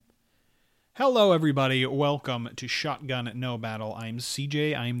Hello, everybody. Welcome to Shotgun No Battle. I'm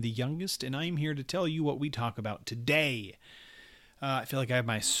CJ. I'm the youngest, and I'm here to tell you what we talk about today. I feel like I have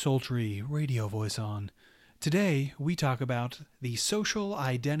my sultry radio voice on. Today, we talk about the social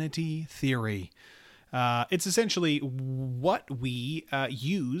identity theory. It's essentially what we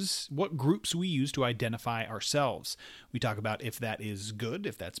use, what groups we use to identify ourselves. We talk about if that is good,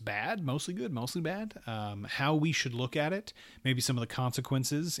 if that's bad, mostly good, mostly bad, how we should look at it, maybe some of the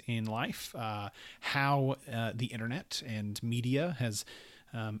consequences in life, how the internet and media has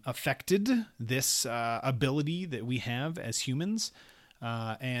affected this ability that we have as humans.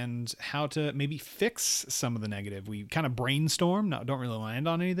 And how to maybe fix some of the negative. We kind of brainstorm, don't really land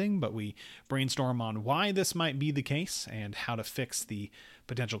on anything, but we brainstorm on why this might be the case and how to fix the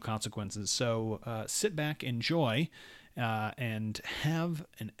potential consequences. So sit back, enjoy, and have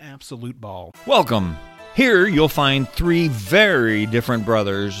an absolute ball. Welcome. Here you'll find three very different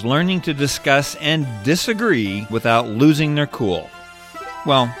brothers learning to discuss and disagree without losing their cool.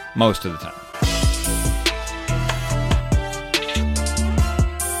 Well, most of the time.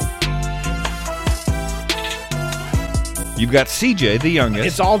 You've got CJ, the youngest.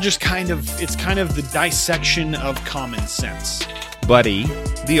 It's all just kind of the dissection of common sense. Buddy,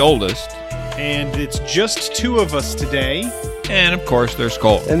 the oldest. And it's just two of us today. And of course, there's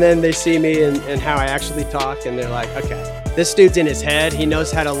Cole. And then they see me and how I actually talk, and they're like, okay, this dude's in his head. He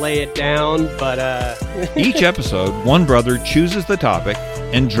knows how to lay it down, but... Each episode, one brother chooses the topic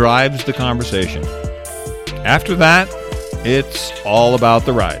and drives the conversation. After that, it's all about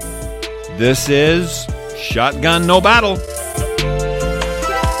the ride. This is Shotgun No Battle.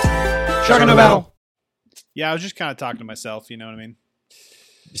 Shotgun No Battle. Yeah, I was just kind of talking to myself, you know what I mean?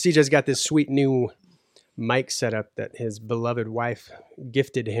 CJ's got this sweet new mic setup that his beloved wife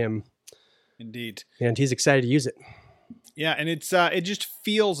gifted him. Indeed. And he's excited to use it. Yeah, and it's it just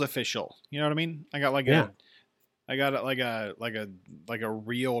feels official. You know what I mean? I got like a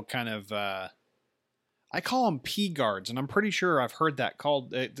real kind of I call them P guards, and I'm pretty sure I've heard that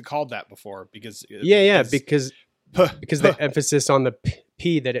called that before because the emphasis on the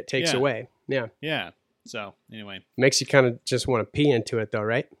P that it takes away. Yeah. Yeah. So anyway, makes you kind of just want to pee into it, though,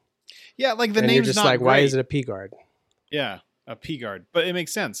 right? Yeah, like the and name's you're just not like, great. Why is it a P guard? Yeah, a P guard, but it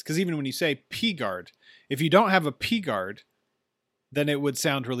makes sense because even when you say P guard, if you don't have a P guard, then it would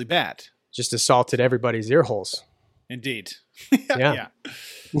sound really bad. Just assaulted everybody's ear holes. Indeed. Yeah.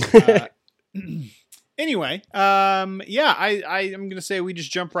 Anyway, I'm going to say we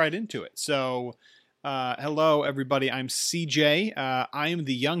just jump right into it. So, hello, everybody. I'm CJ. I'm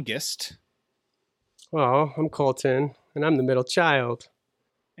the youngest. Oh, I'm Colton, and I'm the middle child.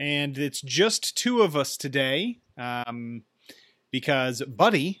 And it's just two of us today because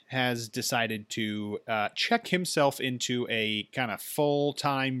Buddy has decided to check himself into a kind of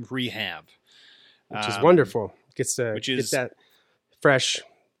full-time rehab. Which is wonderful. Gets that fresh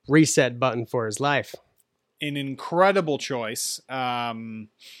reset button for his life. An incredible choice. So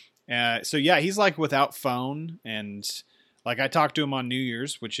yeah, he's like without phone, and like I talked to him on New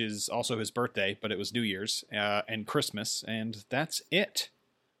Year's, which is also his birthday, but it was New Year's and Christmas, and that's it.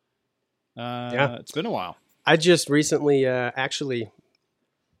 It's been a while. I just recently actually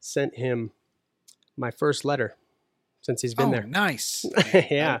sent him my first letter since he's been there. Nice.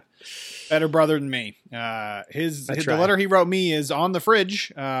 Yeah. Better brother than me. The letter he wrote me is on the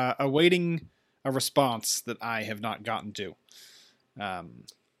fridge, awaiting a response that I have not gotten to. I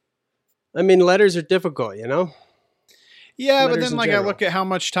mean, letters are difficult, you know? Yeah, letters, but then I look at how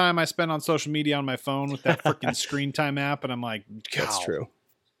much time I spend on social media on my phone with that freaking screen time app, and I'm like, that's true.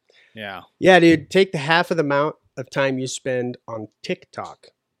 Yeah. Yeah, dude, take the half of the amount of time you spend on TikTok.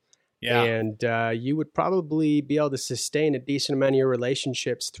 Yeah. And you would probably be able to sustain a decent amount of your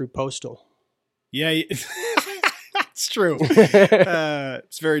relationships through Postal. Yeah, it's true.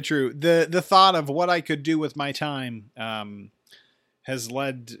 It's very true. The thought of what I could do with my time has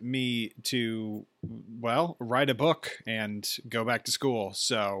led me to, write a book and go back to school.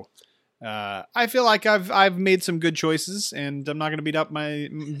 So I feel like I've made some good choices, and I'm not going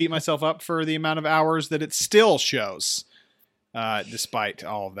to beat myself up for the amount of hours that it still shows, despite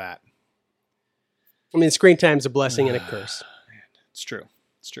all of that. I mean, screen time's a blessing and a curse. It's true.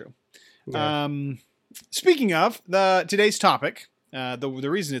 It's true. Yeah. Speaking of today's topic, The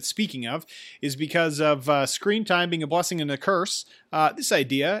reason it's speaking of is because of screen time being a blessing and a curse. This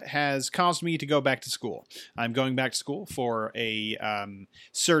idea has caused me to go back to school. I'm going back to school for a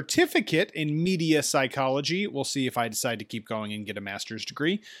certificate in media psychology. We'll see if I decide to keep going and get a master's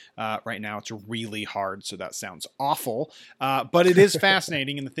degree. Right now it's really hard, so that sounds awful. But it is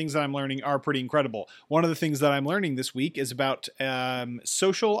fascinating, and the things that I'm learning are pretty incredible. One of the things that I'm learning this week is about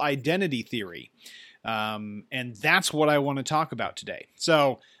social identity theory. And that's what I want to talk about today.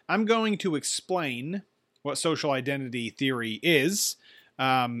 So I'm going to explain what social identity theory is.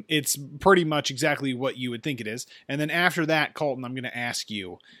 It's pretty much exactly what you would think it is. And then after that, Colton, I'm going to ask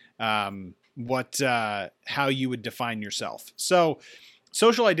you how you would define yourself. So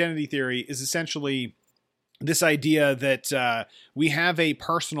social identity theory is essentially this idea that we have a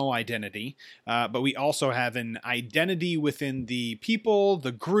personal identity, but we also have an identity within the people,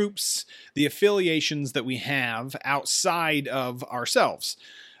 the groups, the affiliations that we have outside of ourselves.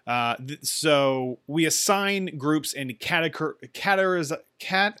 So we assign groups and categorically.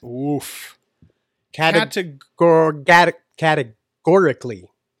 Categorically.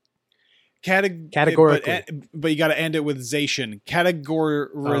 But you got to end it with zation.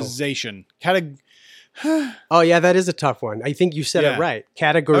 Categorization. Oh yeah, that is a tough one. I think you said it right.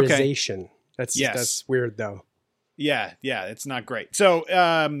 Categorization. Okay. That's weird though. Yeah, it's not great. So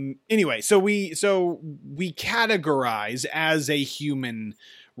anyway, so we categorize as a human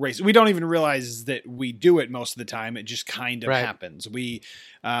race. We don't even realize that we do it most of the time. It just kind of happens. We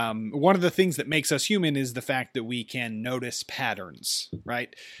one of the things that makes us human is the fact that we can notice patterns,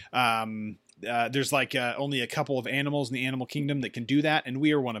 right? There's only a couple of animals in the animal kingdom that can do that, and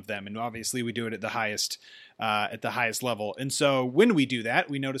we are one of them. And obviously, we do it at the highest level. And so, when we do that,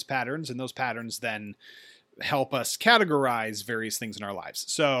 we notice patterns, and those patterns then help us categorize various things in our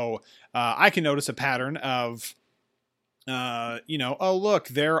lives. So, I can notice a pattern of, oh look,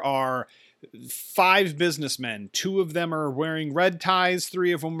 there are 5 businessmen. 2 of them are wearing red ties.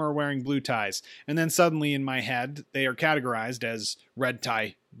 3 of them are wearing blue ties. And then suddenly, in my head, they are categorized as red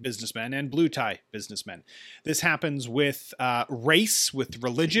tie businessmen and blue tie businessmen. This happens with race, with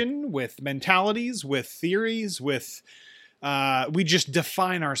religion, with mentalities, with theories, with we just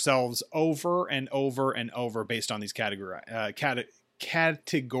define ourselves over and over and over based on these categories.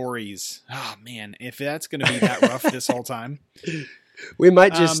 Oh man, if that's going to be that rough this whole time, we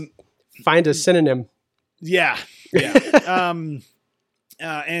might just find a synonym. Yeah. And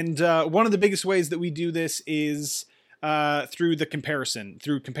one of the biggest ways that we do this is through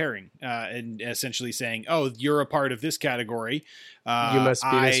comparing, and essentially saying, "Oh, you're a part of this category. You must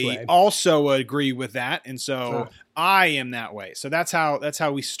be this way." I also agree with that, and so I am that way. So that's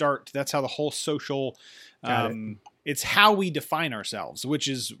how we start. That's how the whole social. It's how we define ourselves, which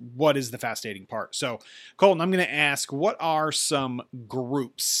is what is the fascinating part. So, Colton, I'm going to ask, what are some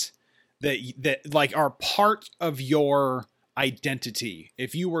groups that like are part of your identity?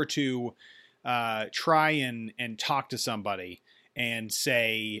 If you were to try and talk to somebody and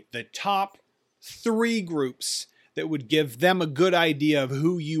say the top 3 groups that would give them a good idea of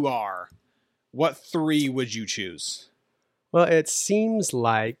who you are, what 3 would you choose? Well, it seems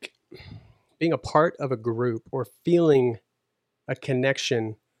like being a part of a group or feeling a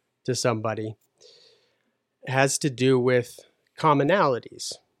connection to somebody has to do with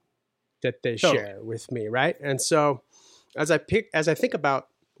commonalities that they share with me, right? And so as I think about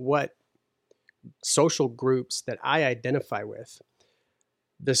what social groups that I identify with,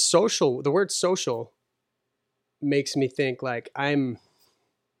 the word social makes me think like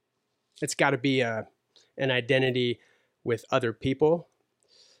it's got to be an identity with other people,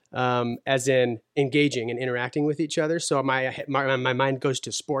 as in engaging and interacting with each other. So my mind goes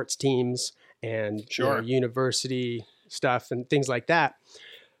to sports teams and university stuff and things like that.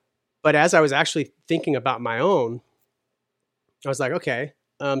 But as I was actually thinking about my own, I was like, okay,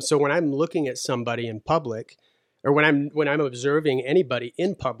 so when I'm looking at somebody in public, or when I'm observing anybody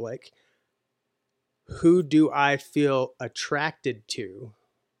in public, who do I feel attracted to,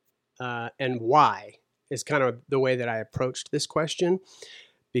 and why is kind of the way that I approached this question.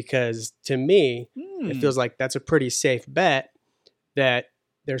 Because to me, it feels like that's a pretty safe bet that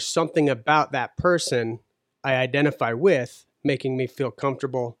there's something about that person I identify with making me feel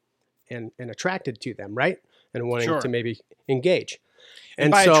comfortable and attracted to them, right? And wanting to maybe engage.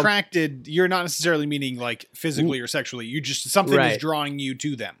 And by attracted, you're not necessarily meaning like physically or sexually. You just, something is drawing you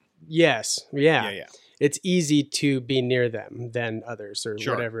to them. Yes. Yeah. It's easy to be near them than others or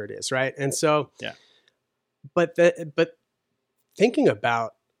whatever it is, right? And so, but thinking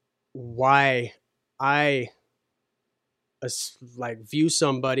about why I view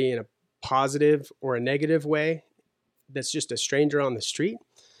somebody in a positive or a negative way that's just a stranger on the street.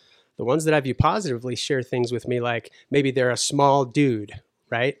 The ones that I view positively share things with me, like maybe they're a small dude,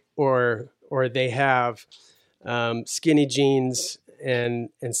 right? Or they have skinny jeans and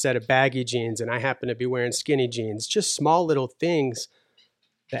instead of baggy jeans, and I happen to be wearing skinny jeans. Just small little things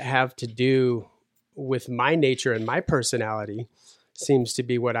that have to do with my nature and my personality seems to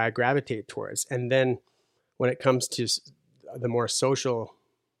be what I gravitate towards. And then when it comes to the more social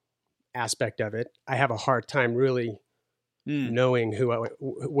aspect of it, I have a hard time really knowing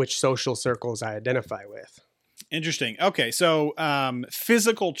which social circles I identify with. Interesting. Okay, so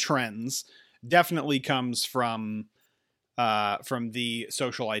physical trends definitely comes from the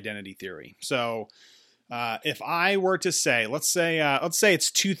social identity theory. So if I were to say, let's say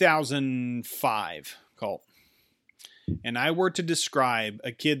it's 2005, Colt, and I were to describe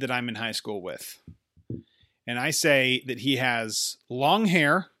a kid that I'm in high school with, and I say that he has long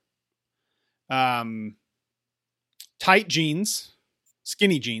hair, tight jeans,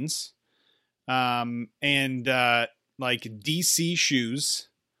 skinny jeans, and like DC shoes,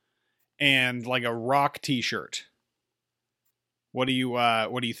 and like a rock t-shirt. What are you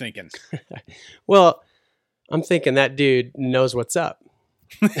thinking? Well, I'm thinking that dude knows what's up.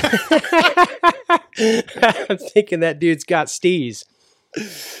 I'm thinking that dude's got steez.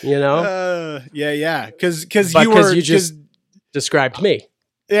 You know? Yeah. Because you just described me.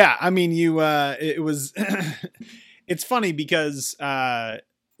 Yeah, I mean, it was. It's funny because,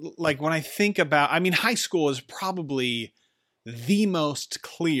 like, when I think about, I mean, high school is probably the most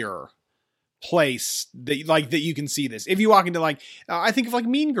clear place that you can see this. If you walk into I think of like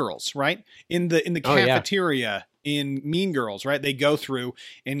Mean Girls, right? In the cafeteria in Mean Girls, right? They go through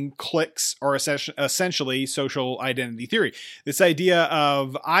in cliques or essentially social identity theory. This idea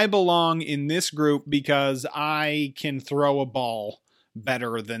of I belong in this group because I can throw a ball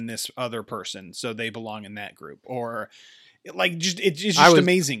better than this other person, so they belong in that group. Or like it's just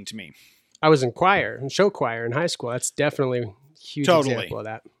amazing to me. I was in show choir in high school. That's definitely a huge example of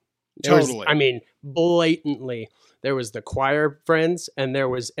that. Blatantly, there was the choir friends and there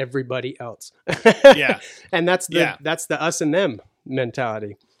was everybody else. Yeah. And that's the us and them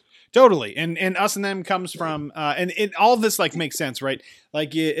mentality. Totally. And us and them comes from, and all this like makes sense, right?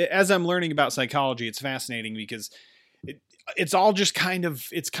 Like as I'm learning about psychology, it's fascinating because it's all just kind of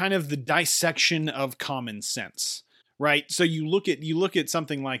the dissection of common sense, right? So you look at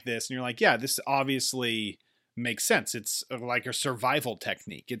something like this and you're like, yeah, this obviously makes sense. It's like a survival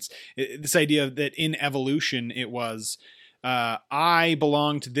technique. It's this idea that in evolution, it was, I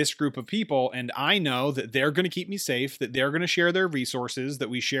belong to this group of people and I know that they're going to keep me safe, that they're going to share their resources, that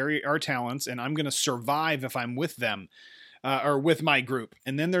we share our talents, and I'm going to survive if I'm with them, or with my group.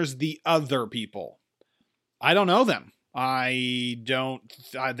 And then there's the other people. I don't know them. They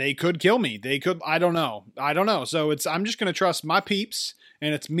could kill me. I don't know. So I'm just going to trust my peeps,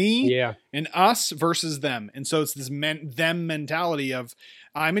 and it's me and us versus them. And so it's this them mentality of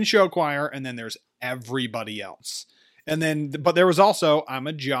I'm in show choir and then there's everybody else. And then, but there was also, I'm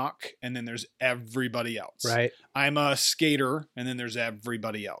a jock and then there's everybody else. Right. I'm a skater and then there's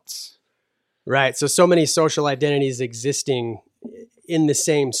everybody else. Right. So many social identities existing in the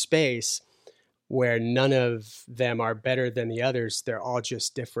same space where none of them are better than the others. They're all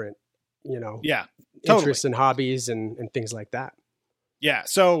just different, interests and hobbies and things like that. Yeah.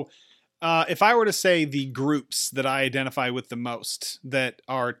 So if I were to say the groups that I identify with the most that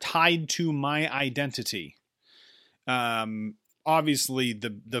are tied to my identity, obviously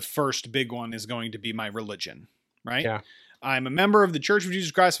the first big one is going to be my religion, right? Yeah. I'm a member of the Church of Jesus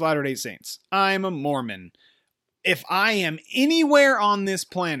Christ of Latter-day Saints. I'm a Mormon. If I am anywhere on this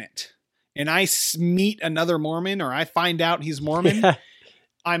planet and I meet another Mormon or I find out he's Mormon,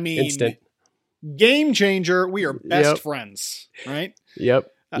 I mean, instant. Game changer. We are best friends, right?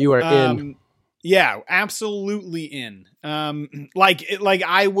 Yep. You are in. Yeah, absolutely in. Like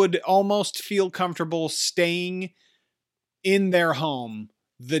I would almost feel comfortable staying in their home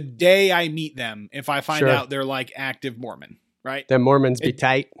the day I meet them if I find out they're like active Mormon, right? The Mormons be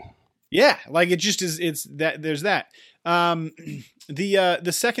tight. Yeah, like it just is. It's that there's that.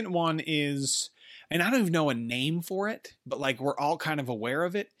 The second one is, and I don't even know a name for it, but like we're all kind of aware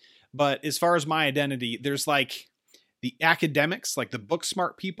of it. But as far as my identity, there's like the academics, like the book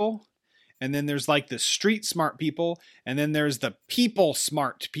smart people. And then there's like the street smart people. And then there's the people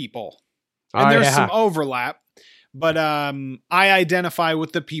smart people. And there's some overlap. But I identify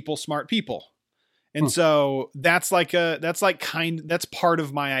with the people smart people. And so that's part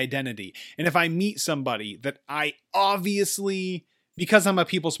of my identity. And if I meet somebody that I obviously, because I'm a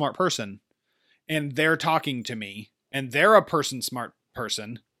people smart person and they're talking to me and they're a person smart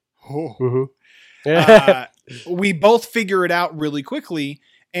person, Mhm. We both figure it out really quickly,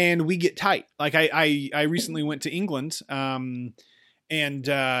 and we get tight. Like I recently went to England, and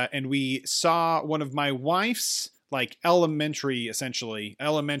we saw one of my wife's like elementary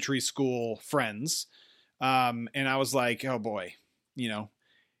school friends, and I was like, oh boy,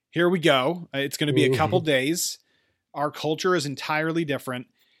 here we go. It's going to be a couple days. Our culture is entirely different.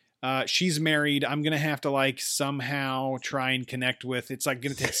 She's married. I'm going to have to like somehow try and connect with. It's like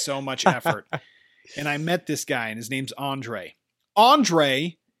going to take so much effort. And I met this guy, and his name's Andre.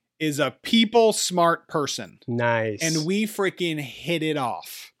 Andre is a people smart person. Nice. And we freaking hit it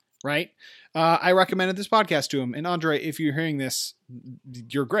off, right? I recommended this podcast to him. And Andre, if you're hearing this,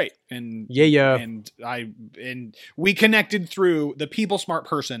 you're great. And yeah. And we connected through the people smart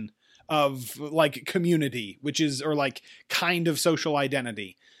person of like community, which is, or like kind of social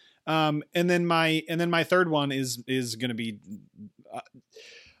identity. And then my third one is going to be,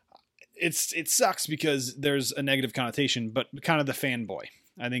 it sucks because there's a negative connotation, but kind of the fanboy.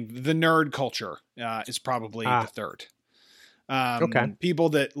 I think the nerd culture is probably the third. Okay. People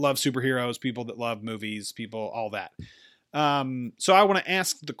that love superheroes, people that love movies, people, all that. So I want to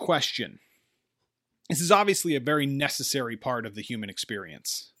ask the question. This is obviously a very necessary part of the human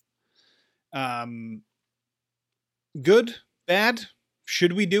experience. Good, bad?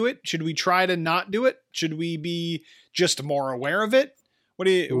 Should we do it? Should we try to not do it? Should we be just more aware of it? What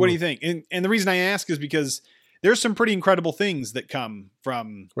do you think? And the reason I ask is because there's some pretty incredible things that come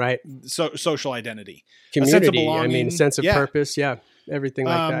from social identity, community. A sense of belonging, a sense of purpose. Yeah. Everything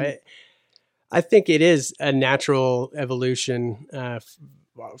like that. I think it is a natural evolution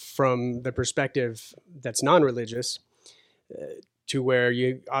from the perspective that's non-religious to where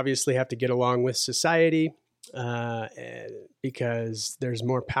you obviously have to get along with society because there's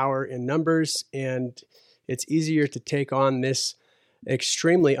more power in numbers, and it's easier to take on this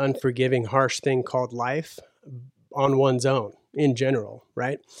extremely unforgiving, harsh thing called life on one's own in general,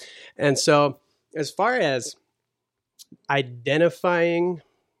 right? And so as far as identifying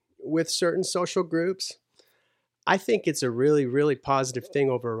with certain social groups, I think it's a really, really positive thing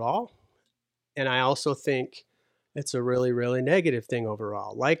overall. And I also think it's a really, really negative thing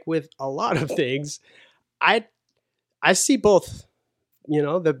overall. Like with a lot of things, I see both,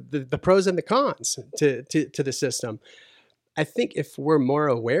 the pros and the cons to the system. I think if we're more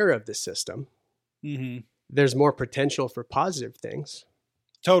aware of the system, there's more potential for positive things.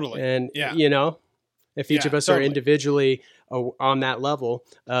 Totally. And, if each of us are individually on that level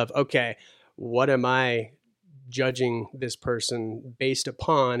of, okay, what am I judging this person based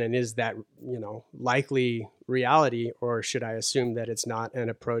upon? And is that, likely reality, or should I assume that it's not and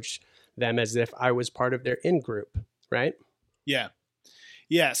approach them as if I was part of their in-group, right? Yeah.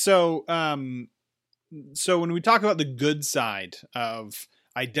 Yeah. So when we talk about the good side of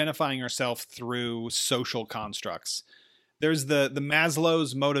identifying ourselves through social constructs, there's the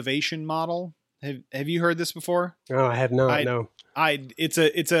Maslow's motivation model. Have you heard this before? Oh, I have not. No. It's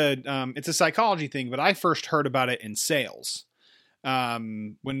a psychology thing, but I first heard about it in sales.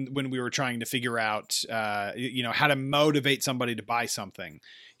 When we were trying to figure out, how to motivate somebody to buy something,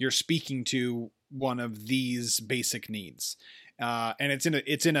 you're speaking to one of these basic needs. And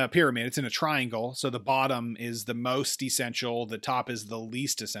it's in a pyramid. It's in a triangle. So the bottom is the most essential. The top is the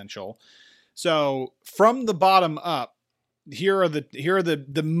least essential. So from the bottom up, here are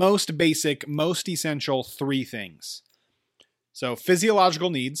the most basic, most essential three things. So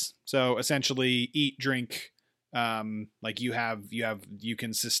physiological needs. So essentially eat, drink, like you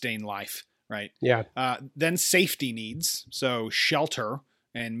can sustain life, right? Yeah. Then safety needs. So shelter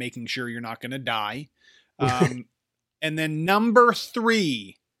and making sure you're not going to die. And then number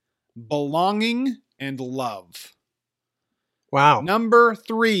 3, belonging and love. Wow. Number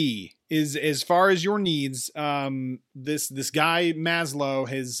 3 is, as far as your needs, this guy Maslow,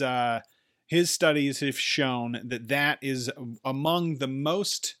 his studies have shown that is among the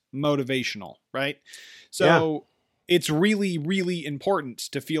most motivational, right? So it's really, really important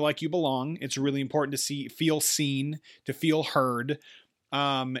to feel like you belong. It's really important to feel seen, to feel heard.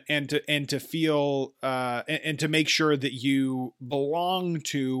 And to feel, and to make sure that you belong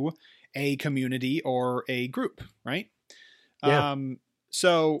to a community or a group, right? Yeah.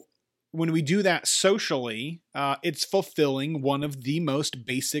 So when we do that socially, it's fulfilling one of the most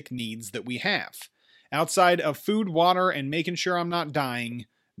basic needs that we have. Outside of food, water, and making sure I'm not dying,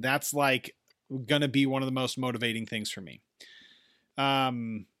 that's like gonna be one of the most motivating things for me.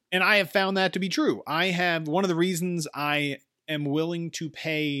 And I have found that to be true. One of the reasons I am willing to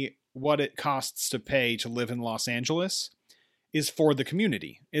pay what it costs to pay to live in Los Angeles is for the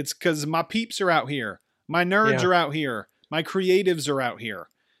community. It's because my peeps are out here. My nerds are out here. My creatives are out here.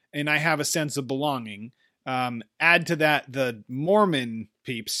 and I have a sense of belonging. Add to that the Mormon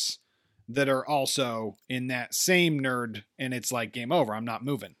peeps that are also in that same nerd, and it's like game over. I'm not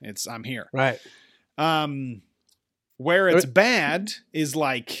moving. I'm here. Right. Where it's bad is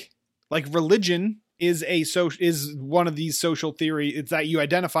like religion is is one of these social theory. It's that you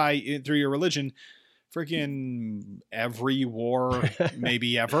identify through your religion. Freaking every war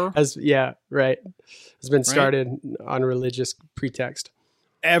maybe ever. Has been started on religious pretext.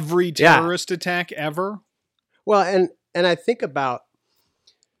 Every terrorist attack ever. Well, and I think about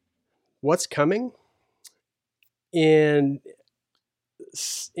what's coming in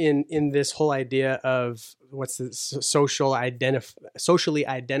this whole idea of what's the socially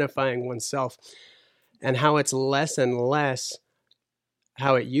identifying oneself, and how it's less and less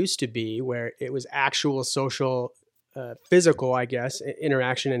how it used to be, where it was actual social, physical, I guess,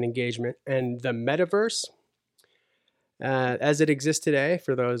 interaction and engagement. And the metaverse, as it exists today,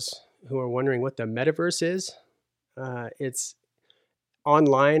 for those who are wondering what the metaverse is, it's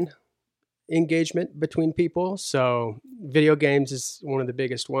online engagement between people. So video games is one of the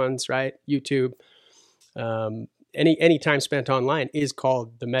biggest ones, right? YouTube, any time spent online is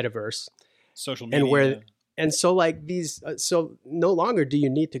called the metaverse. Social media. And so like these, so no longer do you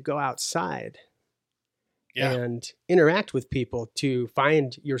need to go outside and interact with people to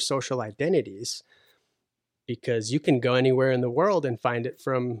find your social identities, because you can go anywhere in the world and find it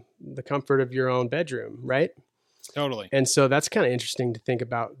from the comfort of your own bedroom, right? Totally. And so that's kind of interesting to think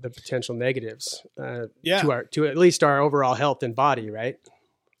about the potential negatives to at least our overall health and body, right?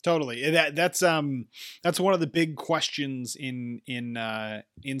 Totally. That's one of the big questions in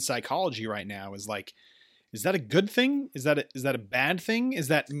psychology right now is like, is that a good thing? Is that a bad thing? Is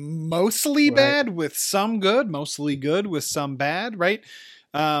that mostly bad with some good, mostly good with some bad, right?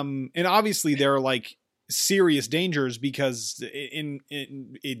 And obviously there are like serious dangers, because in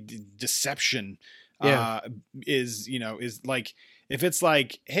deception is like, if it's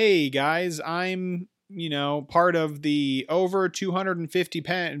like, hey guys, I'm part of the over 250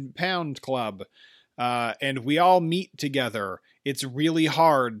 pound club, and we all meet together. It's really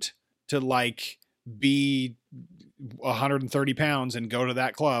hard to like be 130 pounds and go to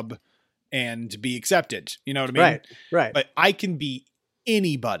that club and be accepted. You know what I mean? Right. But I can be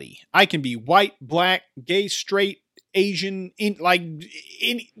anybody. I can be white, black, gay, straight, Asian,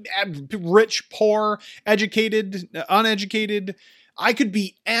 rich, poor, educated, uneducated. I could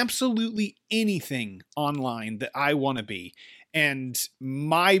be absolutely anything online that I want to be. And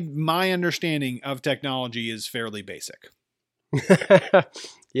my understanding of technology is fairly basic.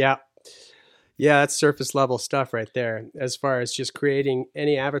 Yeah, that's surface level stuff right there, as far as just creating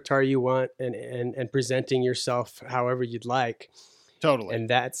any avatar you want and presenting yourself however you'd like. Totally. And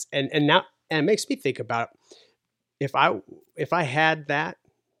that's and now it makes me think about if I had that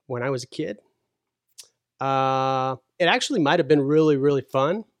when I was a kid, it actually might have been really, really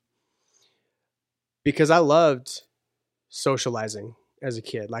fun, because I loved socializing as a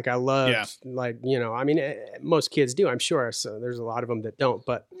kid. Like I loved, most kids do, I'm sure. So there's a lot of them that don't,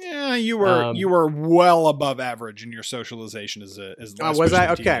 but yeah, you were well above average in your socialization as was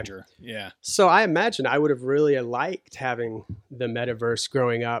I? Okay. Teenager. Yeah. So I imagine I would have really liked having the metaverse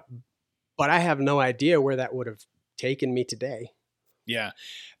growing up, but I have no idea where that would have taken me today. Yeah.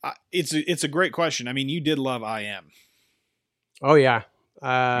 It's a great question. I mean, you did love IM. Oh yeah.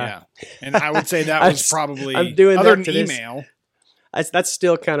 Yeah. And I would say that was probably, I'm doing other that than email. That's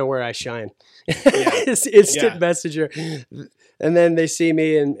still kind of where I shine. It's instant messenger. And then they see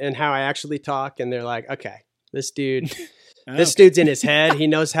me and how I actually talk, and they're like, okay, this dude's in his head. He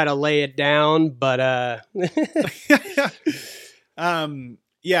knows how to lay it down, but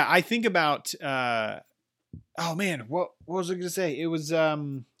yeah, I think about oh man, what was I going to say? It was got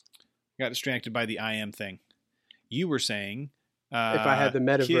distracted by the IM thing. You were saying if I had the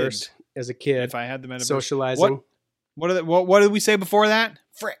metaverse as a kid, if I had the metaverse socializing. What did we say before that?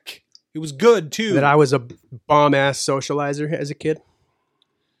 Frick. It was good too. That I was a bomb ass socializer as a kid.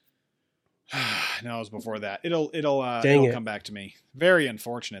 No, it was before that. It'll come back to me. Very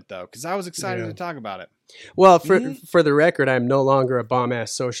unfortunate though, because I was excited to talk about it. Well, for the record, I'm no longer a bomb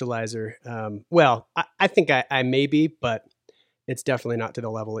ass socializer. Well, I think I may be, but it's definitely not to the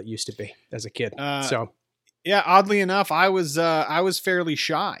level it used to be as a kid. So yeah, oddly enough, I was fairly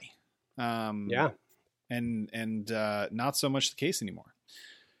shy. Yeah. And not so much the case anymore.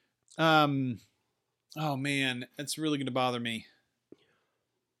 Oh man, it's really going to bother me.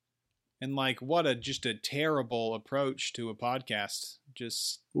 And like, what just a terrible approach to a podcast.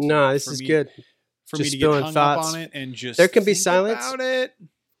 This is good. For just me to get hung thoughts. up on it and just there can be silence about it.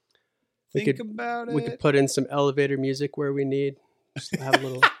 We could put in some elevator music where we need. Just have a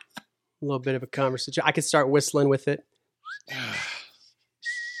little A little bit of a conversation. I could start whistling with it.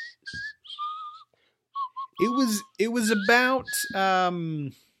 It was about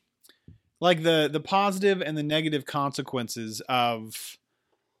like the positive and the negative consequences of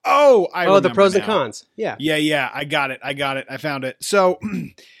the pros now. and cons. Yeah. Yeah, I got it. I found it. So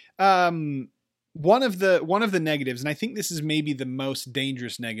one of the negatives, and I think this is maybe the most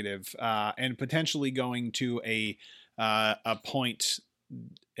dangerous negative, and potentially going to a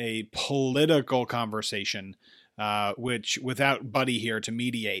political conversation, which without Buddy here to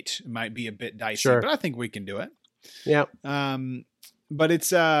mediate might be a bit dicey, Sure. but I think we can do it. Yeah. But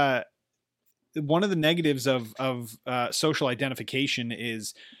it's one of the negatives of social identification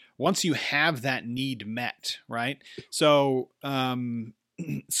is once you have that need met, right? So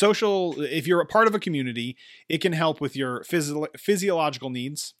if you're a part of a community, it can help with your physiological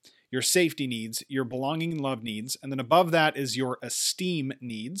needs, your safety needs, your belonging and love needs. And then above that is your esteem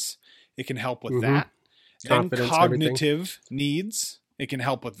needs. It can help with that. Then cognitive needs. It can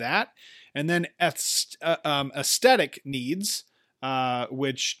help with that. And then aesthetic needs,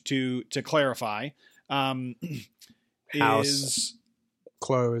 which to clarify, House, is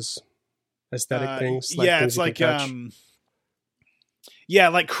clothes, aesthetic things. Like things it's like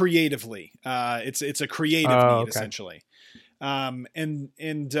like creatively. It's a creative need essentially. Trying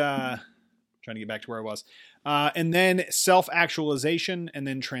to get back to where I was. And then self-actualization, and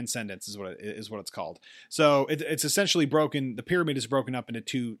then transcendence is what it's called. So it's essentially broken. The pyramid is broken up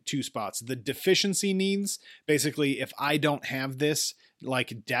into two spots. The deficiency needs, basically, if I don't have this,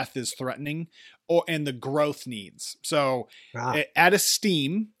 like death is threatening, and the growth needs. So at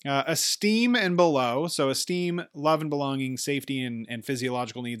esteem and below. So esteem, love and belonging, safety and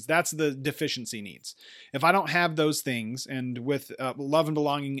physiological needs. That's the deficiency needs. If I don't have those things, and with love and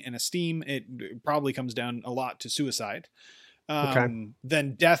belonging and esteem, it probably comes down a lot to suicide.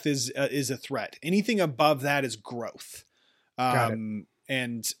 Then death is a threat. Anything above that is growth. Got it.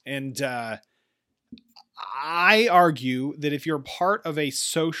 And I argue that if you're part of a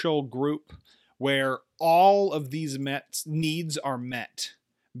social group where all of these needs are met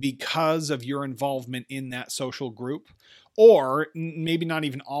because of your involvement in that social group, or maybe not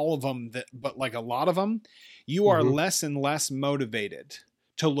even all of them, but like a lot of them, you are less and less motivated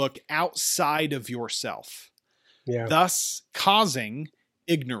to look outside of yourself, thus causing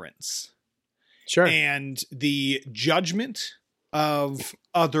ignorance. Sure. And the judgment of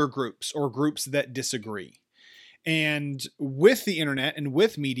other groups or groups that disagree. And with the internet and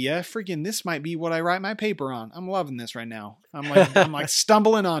with media, freaking this might be what I write my paper on. I'm loving this right now. I'm like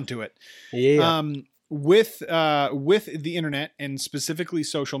stumbling onto it. Yeah. With the internet and specifically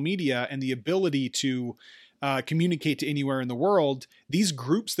social media and the ability to communicate to anywhere in the world, these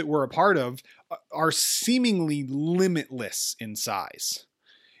groups that we're a part of are seemingly limitless in size.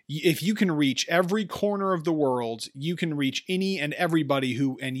 If you can reach every corner of the world, you can reach any and everybody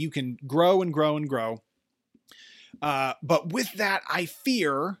and you can grow and grow and grow. But with that, I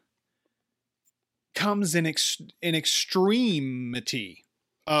fear comes an extremity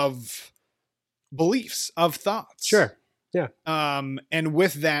of beliefs, of thoughts. Sure. Yeah. And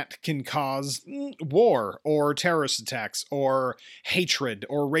with that can cause war or terrorist attacks or hatred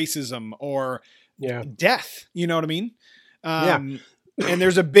or racism or death. You know what I mean? And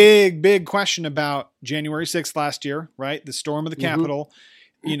there's a big question about January 6th last year, right? The storm of the Capitol.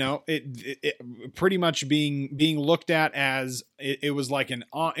 You know, it pretty much being looked at as it was like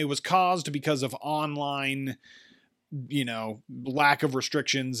it was caused because of online, lack of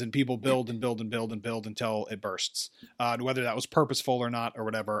restrictions, and people build until it bursts. Whether that was purposeful or not or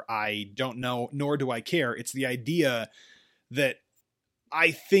whatever, I don't know, nor do I care. It's the idea that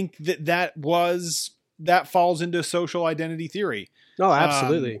I think that falls into social identity theory. Oh,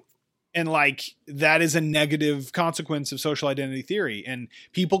 absolutely. And like that is a negative consequence of social identity theory, and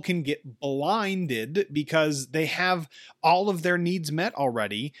people can get blinded because they have all of their needs met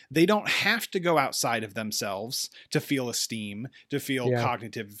already. They don't have to go outside of themselves to feel esteem, to feel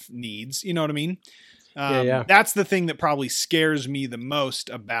cognitive needs. You know what I mean? That's the thing that probably scares me the most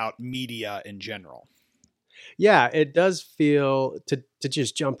about media in general. Yeah, it does feel, to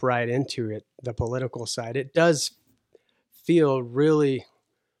just jump right into it, the political side, it does feel really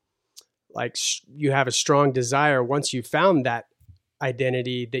like you have a strong desire once you found that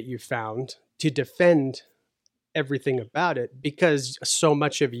identity that you found to defend everything about it, because so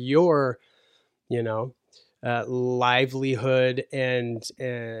much of your, livelihood and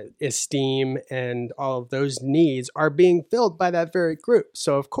esteem and all of those needs are being filled by that very group.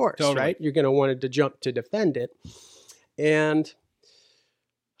 So of course, right, you're going to want to jump to defend it. And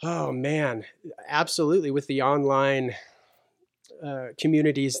oh man, absolutely, with the online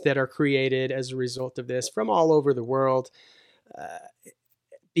communities that are created as a result of this from all over the world,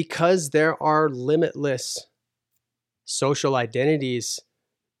 because there are limitless social identities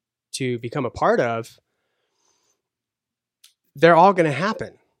to become a part of, they're all going to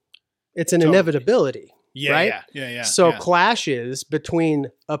happen. It's an inevitability. Yeah, right? Yeah. So clashes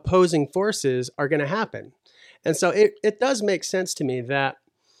between opposing forces are going to happen. And so it does make sense to me that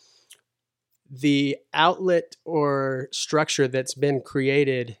the outlet or structure that's been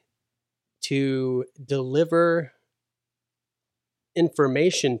created to deliver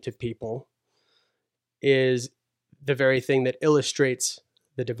information to people is the very thing that illustrates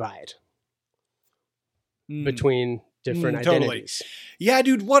the divide between different identities. Totally. Yeah,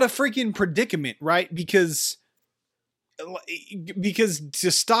 dude, what a freaking predicament, right? Because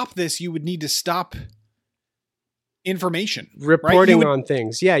to stop this, you would need to stop information, reporting right? on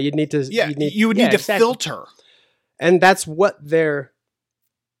things. Yeah, you'd need to. Yeah, you would need to filter, and that's what they're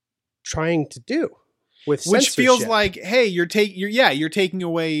trying to do with censorship. Which feels like, hey, you're taking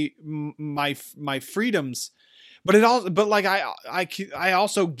away my freedoms, but I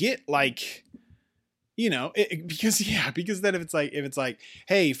also get like, because then if it's like,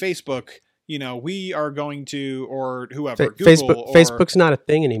 hey, Facebook, we are going to, or whoever, Google, Facebook's not a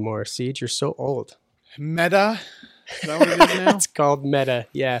thing anymore. Siege, you're so old. Meta, is that what it is now? It's called Meta.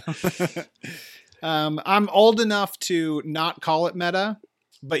 Yeah. I'm old enough to not call it Meta,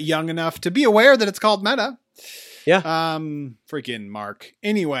 but young enough to be aware that it's called Meta. Yeah. Freaking Mark.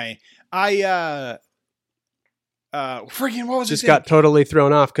 Anyway, freaking, what was just got totally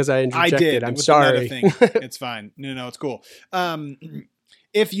thrown off because I interjected. I did. I'm sorry. It's fine. No, it's cool.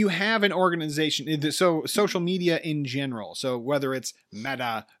 If you have an organization, so social media in general, so whether it's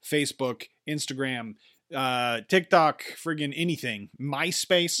Meta, Facebook, Instagram, TikTok, friggin' anything,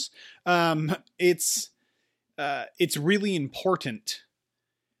 MySpace, it's really important.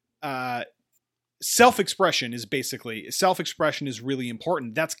 Self-expression is really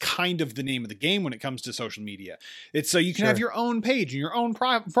important. That's kind of the name of the game when it comes to social media. It's so you can have your own page and your own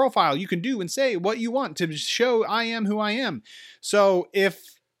profile. You can do and say what you want to show I am who I am. So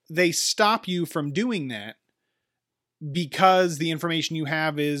if they stop you from doing that because the information you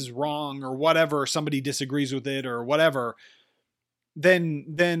have is wrong or whatever, somebody disagrees with it or whatever,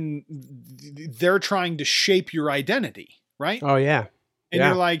 then they're trying to shape your identity, right? Oh yeah. And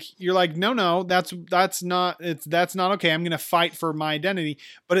you're like, no, that's not okay. I'm going to fight for my identity.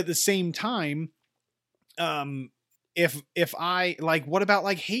 But at the same time, if I like, what about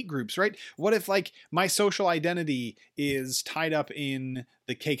like hate groups, right? What if like my social identity is tied up in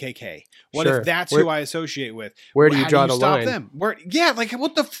the KKK? What if that's who I associate with? Where do you draw the line? Them? Like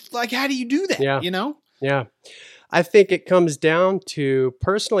what how do you do that? Yeah. Yeah. I think it comes down to,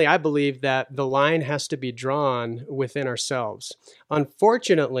 personally, I believe that the line has to be drawn within ourselves.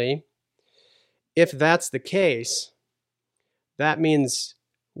 Unfortunately, if that's the case, that means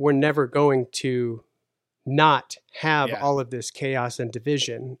we're never going to not have all of this chaos and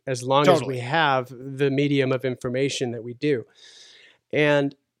division as long as we have the medium of information that we do.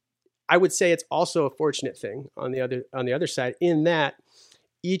 And I would say it's also a fortunate thing on the other side, in that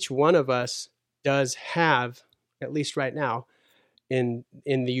each one of us does have, at least right now, in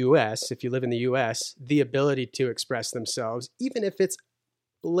the U.S., if you live in the U.S., the ability to express themselves, even if it's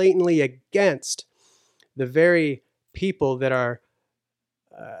blatantly against the very people that are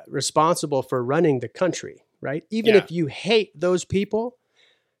responsible for running the country, right? Even if you hate those people,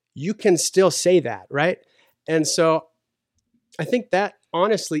 you can still say that, right? And so I think that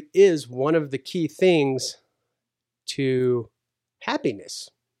honestly is one of the key things to happiness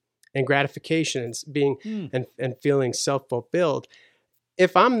and gratification and being and feeling self-fulfilled.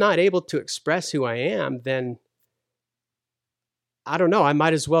 If I'm not able to express who I am, then I don't know, I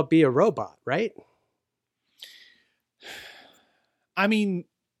might as well be a robot, right? I mean,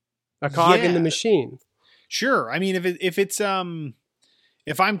 a cog in the machine. Sure. I mean,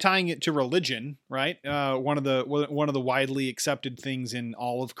 if I'm tying it to religion, right? One of the widely accepted things in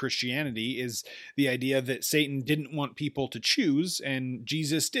all of Christianity is the idea that Satan didn't want people to choose, and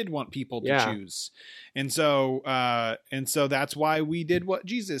Jesus did want people to choose, and so that's why we did what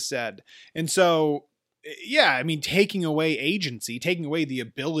Jesus said. And so, I mean, taking away agency, taking away the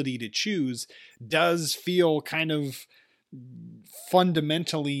ability to choose, does feel kind of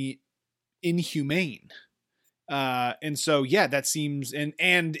fundamentally inhumane. And so, that seems, and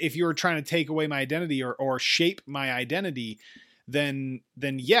if you're trying to take away my identity or shape my identity, then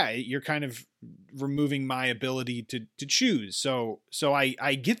you're kind of removing my ability to choose. So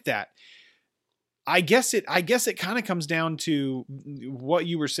I get that. I guess it kind of comes down to what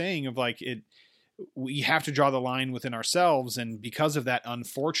you were saying of like we have to draw the line within ourselves. And because of that,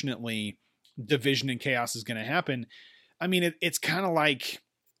 unfortunately, division and chaos is going to happen. I mean, it's kind of like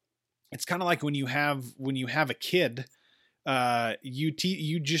when you have a kid,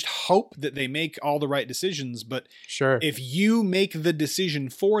 you just hope that they make all the right decisions. But Sure. if you make the decision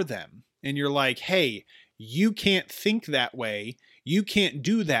for them and you're like, hey, you can't think that way, you can't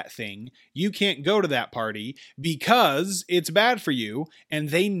do that thing, you can't go to that party because it's bad for you, and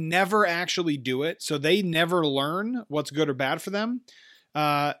they never actually do it, so they never learn what's good or bad for them,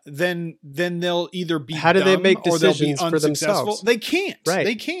 then they'll either be How do they dumb make or they'll be decisions for unsuccessful. themselves? They can't. Right.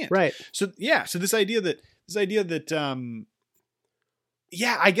 They can't. Right. So yeah. So this idea that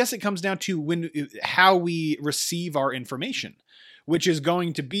I guess it comes down to how we receive our information, which is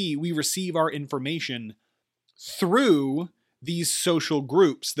going to be, we receive our information through these social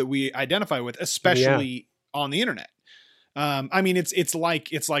groups that we identify with, especially on the internet. I mean, it's like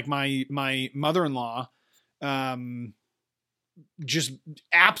my mother-in-law, just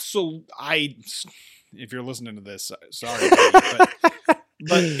if you're listening to this, sorry, but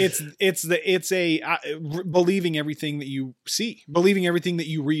it's believing everything that you see, believing everything that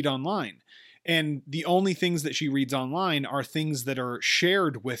you read online. And the only things that she reads online are things that are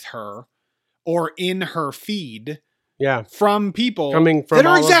shared with her or in her feed. Yeah. From people coming from that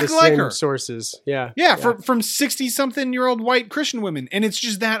are all exactly of the like same her. sources. Yeah. Yeah. From 60-something-year-old white Christian women. And it's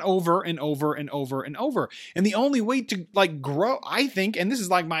just that over and over and over and over. And the only way to like grow, I think, and this is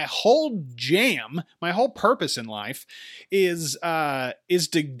like my whole jam, my whole purpose in life is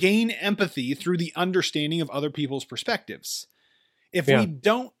to gain empathy through the understanding of other people's perspectives. If we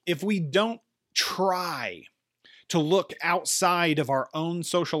don't try to look outside of our own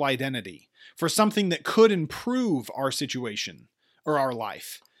social identity for something that could improve our situation or our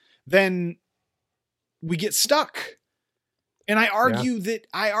life, then we get stuck. And I argue that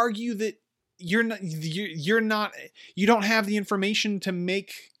you don't have the information to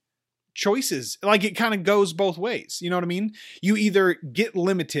make choices. Like, it kind of goes both ways. You know what I mean? You either get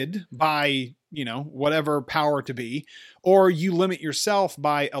limited by, whatever power to be, or you limit yourself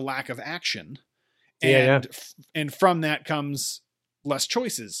by a lack of action. And from that comes less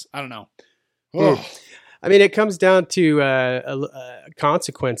choices. I don't know. I mean, it comes down to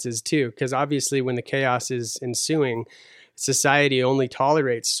consequences too, because obviously when the chaos is ensuing, society only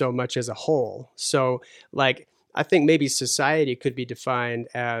tolerates so much as a whole. So like, I think maybe society could be defined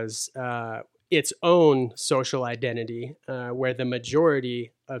as its own social identity, where the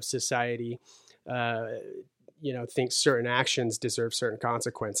majority of society thinks certain actions deserve certain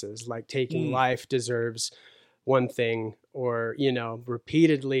consequences, like taking life deserves one thing, or,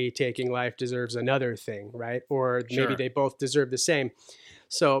 repeatedly taking life deserves another thing, right? Or maybe they both deserve the same.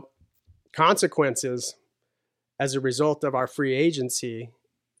 So consequences as a result of our free agency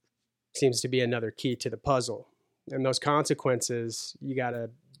seems to be another key to the puzzle. And those consequences, you got to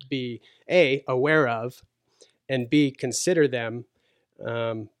be A, aware of, and B, consider them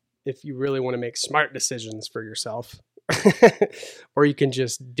if you really want to make smart decisions for yourself. Or you can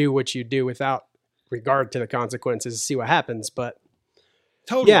just do what you do without regard to the consequences, see what happens. But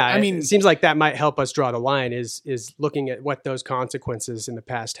totally. Yeah, I mean, it seems like that might help us draw the line, is looking at what those consequences in the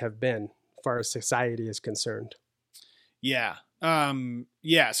past have been as far as society is concerned. Yeah.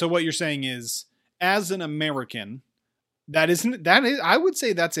 So what you're saying is, as an American, that is, I would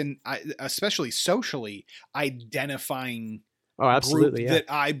say that's especially socially identifying group that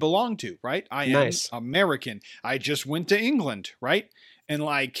I belong to, right? I am American. I just went to England, right? And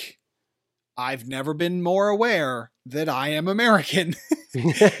like, I've never been more aware that I am American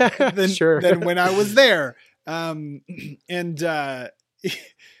than when I was there. And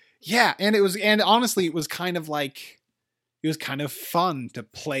honestly, it was kind of like, it was kind of fun to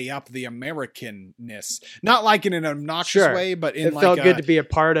play up the Americanness, not like in an obnoxious way, but it felt good to be a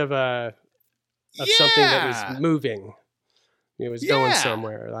part of something that was moving. It was going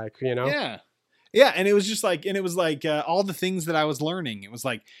somewhere, Yeah. And it was just like, all the things that I was learning. It was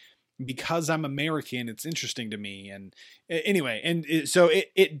like, because I'm American, it's interesting to me. And anyway, so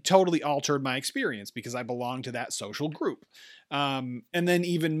it totally altered my experience because I belonged to that social group. And then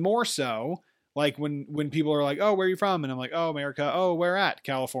even more so, like when people are like, oh, where are you from? And I'm like, oh, America. Oh, where at?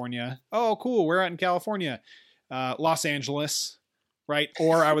 California. Oh, cool. Where at in California? Los Angeles. Right.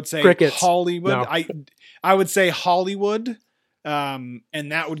 Or I would say Hollywood. No. I would say Hollywood. And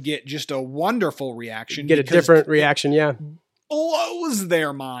that would get just a wonderful reaction. Get a different reaction. Yeah. Blows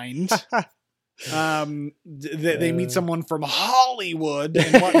their mind. They meet someone from Hollywood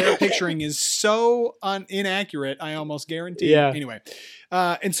and what they're picturing is so inaccurate. I almost guarantee. Yeah. Anyway.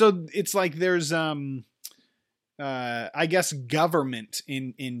 And so it's like there's, I guess government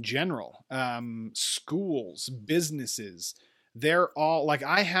in general, schools, businesses, they're all like,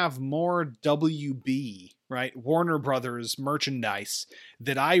 I have more WB, right? Warner Brothers merchandise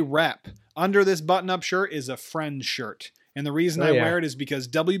that I rep under this button-up shirt is a Friends shirt. And the reason I wear it is because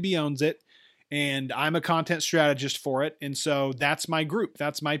WB owns it and I'm a content strategist for it. And so that's my group.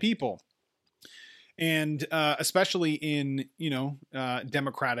 That's my people. And especially in,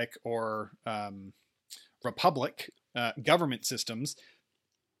 democratic or republic government systems,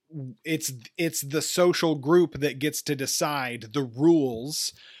 it's the social group that gets to decide the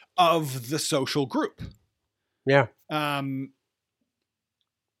rules of the social group. Yeah.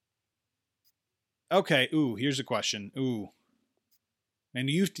 Okay. Ooh, here's a question. Ooh, and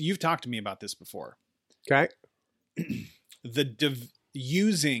you've talked to me about this before. Okay. Here's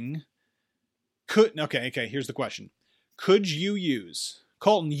the question. Could you use,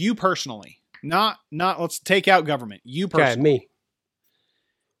 Colton, you personally, not let's take out government, you personally. Okay, me.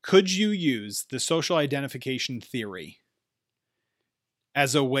 Could you use the social identification theory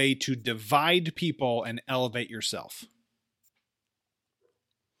as a way to divide people and elevate yourself?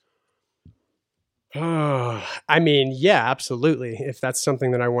 I mean, yeah, absolutely. If that's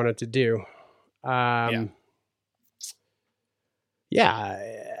something that I wanted to do.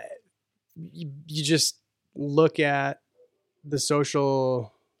 You just look at the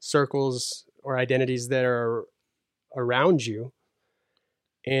social circles or identities that are around you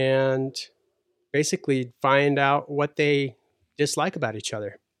and basically find out what they dislike about each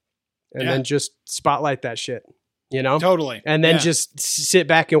other and then just spotlight that shit, Totally. And then just sit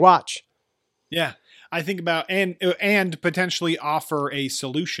back and watch. Yeah. I think about, and potentially offer a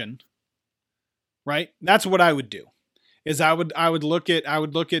solution, right? That's what I would do. Is I would look at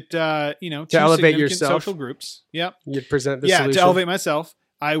to elevate yourself, social groups. Yep. You'd present the solution. To elevate myself.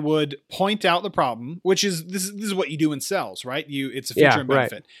 I would point out the problem, which is this is what you do in sales, right? It's a feature and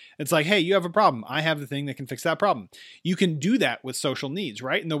benefit. Right. It's like, hey, you have a problem. I have the thing that can fix that problem. You can do that with social needs,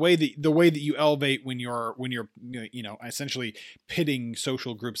 right? And the way that you elevate when you're essentially pitting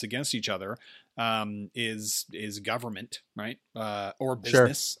social groups against each other is government, right? Or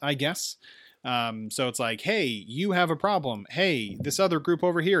business, sure. I guess. So it's like, hey, you have a problem. Hey, this other group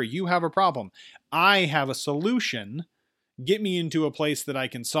over here, you have a problem. I have a solution. Get me into a place that I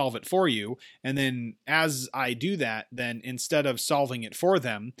can solve it for you. And then as I do that, then instead of solving it for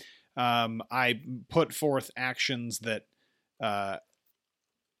them, I put forth actions that,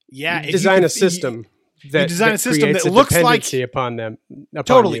 design a system that looks like upon them.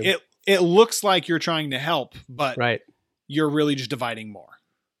 Totally. You. It looks like you're trying to help, but right. You're really just dividing more.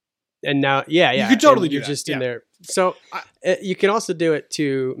 And now, you could totally do you're that. Just in there. So you can also do it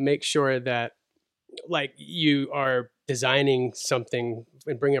to make sure that like you are designing something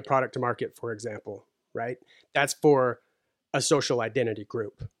and bringing a product to market, for example, right? That's for a social identity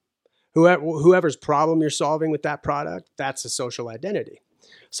group. Whoever's problem you're solving with that product, that's a social identity.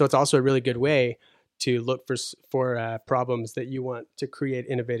 So it's also a really good way to look for problems that you want to create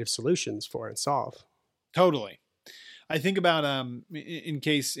innovative solutions for and solve. Totally. I think about in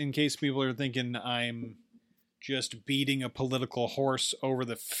case people are thinking I'm just beating a political horse over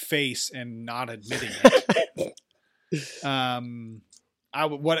the face and not admitting it. When I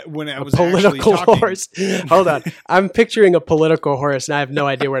was political actually horse. Hold on, I'm picturing a political horse and I have no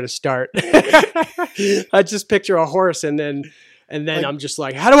idea where to start. I just picture a horse and then like, I'm just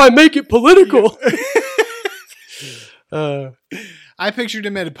like, how do I make it political? I pictured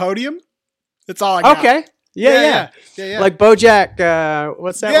him at a podium. That's all I got. Okay. Yeah. Like BoJack,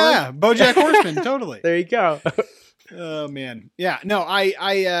 what's that one? Yeah, BoJack Horseman, totally. There you go. Oh man. Yeah, no,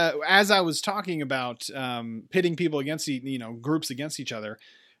 I as I was talking about pitting people against groups against each other,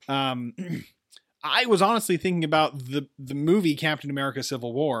 I was honestly thinking about the movie Captain America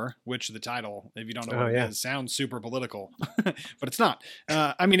Civil War, which the title, if you don't know what it is, sounds super political, but it's not.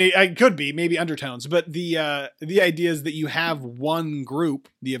 I mean, it could be, maybe undertones, but the idea is that you have one group,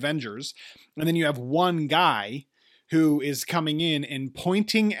 the Avengers, and then you have one guy who is coming in and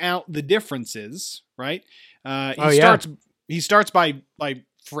pointing out the differences, right? He starts by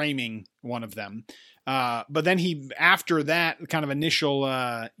framing one of them. But then after that kind of initial,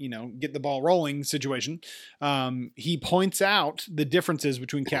 get the ball rolling situation, he points out the differences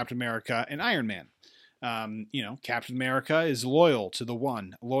between Captain America and Iron Man. Captain America is loyal to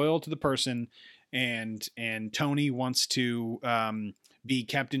the person, and Tony wants to, be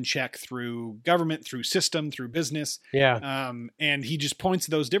kept in check through government, through system, through business. Yeah. And he just points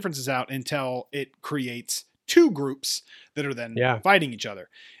those differences out until it creates two groups that are then fighting each other.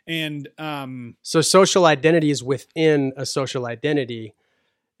 And so social identities within a social identity,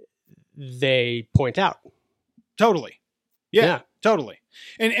 they point out. Totally. Yeah, Yeah. totally.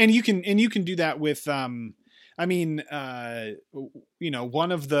 And you can do that with one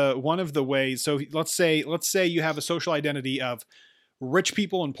of the ways. So let's say you have a social identity of rich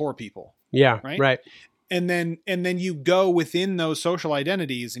people and poor people. Yeah. Right? Right. And then you go within those social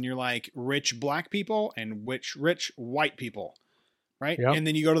identities and you're like rich black people and rich white people. Right. Yep. And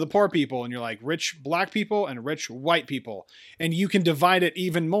then you go to the poor people and you're like rich black people and rich white people. And you can divide it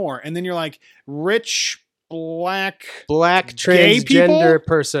even more. And then you're like rich black transgender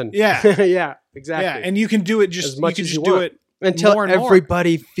person. Yeah. Yeah, exactly. Yeah. And you can do it just as much you can as just you do want. it Until more and more.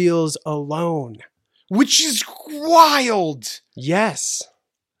 everybody feels alone. Which is wild. Yes.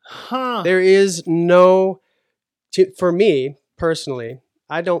 Huh. There is for me personally,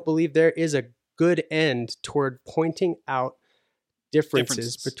 I don't believe there is a good end toward pointing out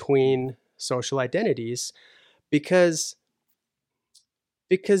differences between social identities because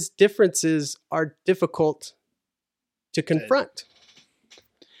differences are difficult to confront.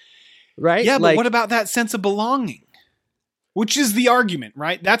 Right? Yeah, but what about that sense of belonging? Which is the argument,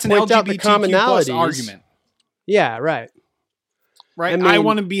 right? That's an point out the LGBTQ plus commonalities. argument. Yeah, right. Right? I mean- I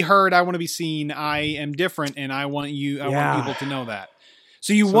want to be heard. I want to be seen. I am different, and I want people to know that.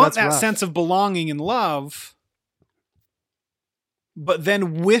 So you want that that's rough. sense of belonging and love, but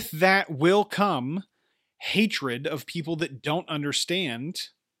then with that will come hatred of people that don't understand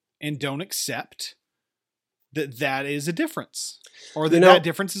and don't accept that is a difference, or that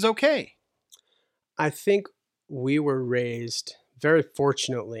difference is okay. I think we were raised, very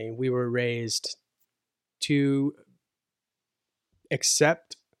fortunately, to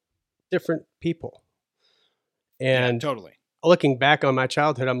accept different people. And totally. Looking back on my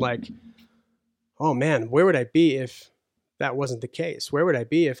childhood, I'm like, oh man, where would I be if that wasn't the case? Where would I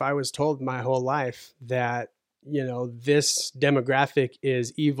be if I was told my whole life that, this demographic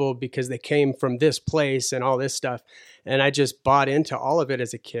is evil because they came from this place and all this stuff? And I just bought into all of it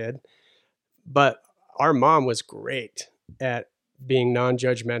as a kid. But our mom was great at being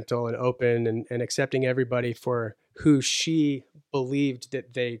non-judgmental and open and accepting everybody for who she believed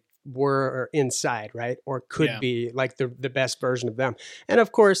that they were inside, right? Or could be like the best version of them. And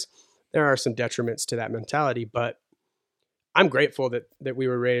of course, there are some detriments to that mentality, but I'm grateful that we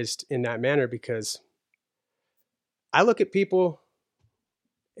were raised in that manner because I look at people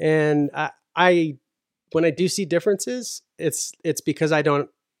and I when I do see differences, it's because I don't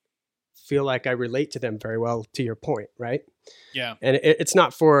feel like I relate to them very well, to your point, right? Yeah. And it's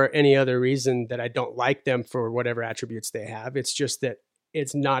not for any other reason that I don't like them for whatever attributes they have. It's just that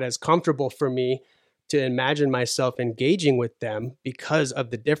it's not as comfortable for me to imagine myself engaging with them because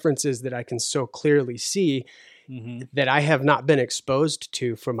of the differences that I can so clearly see that I have not been exposed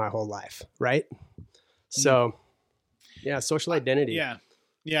to for my whole life, right? So, yeah, social identity. Yeah.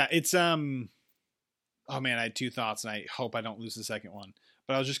 Yeah, it's oh man, I had two thoughts and I hope I don't lose the second one.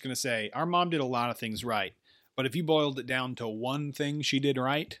 But I was just going to say, our mom did a lot of things right. But if you boiled it down to one thing she did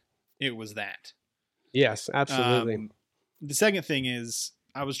right, it was that. Yes, absolutely. The second thing is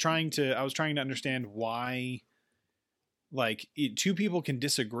I was trying to understand why two people can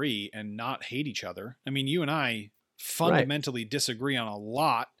disagree and not hate each other. I mean, you and I fundamentally disagree on a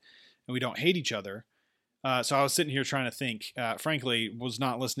lot and we don't hate each other. So I was sitting here trying to think, frankly, was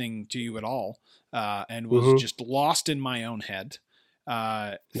not listening to you at all and was just lost in my own head.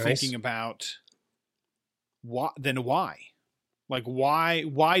 Thinking about why. Like why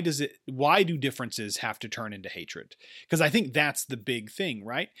do differences have to turn into hatred? Because I think that's the big thing,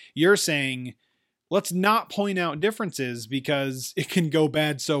 right? You're saying, let's not point out differences because it can go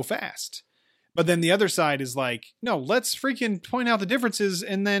bad so fast. But then the other side is like, no, let's freaking point out the differences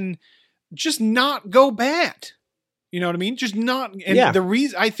and then just not go bad. You know what I mean? Just not. And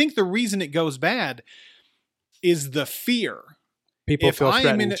I think the reason it goes bad is the fear. People feel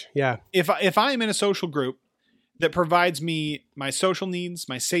threatened. If I am in a social group that provides me my social needs,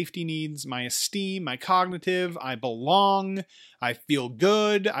 my safety needs, my esteem, my cognitive, I belong, I feel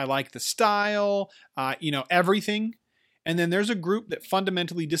good, I like the style, everything. And then there's a group that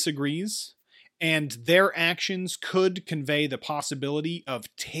fundamentally disagrees and their actions could convey the possibility of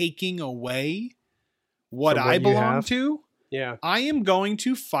taking away what I belong to. Yeah. I am going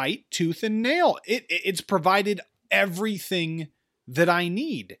to fight tooth and nail. It's provided everything that I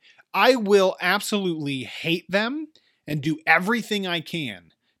need. I will absolutely hate them and do everything I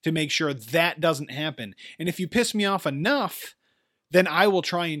can to make sure that doesn't happen. And if you piss me off enough, then I will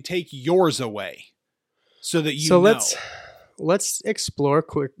try and take yours away so that you know. Let's explore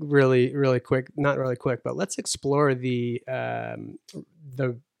really quick, not really quick, but let's explore the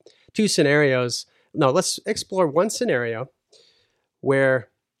two scenarios. No, let's explore one scenario where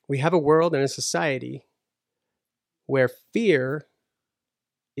we have a world and a society where fear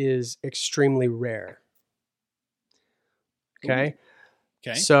is extremely rare. Okay.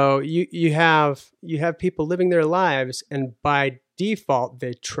 Okay. So you have people living their lives, and by default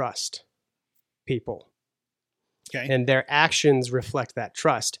they trust people, Okay. and their actions reflect that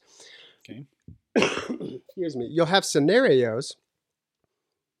trust. Okay. Excuse me. You'll have scenarios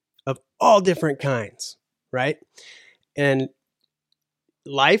of all different kinds, right? And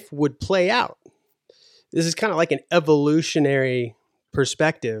life would play out. This is kind of like an evolutionary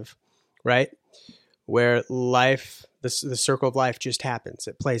perspective, right? Where life, the circle of life just happens.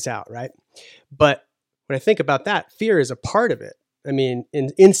 It plays out, right? But when I think about that, fear is a part of it. I mean,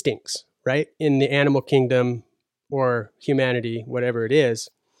 in instincts, right? In the animal kingdom or humanity, whatever it is,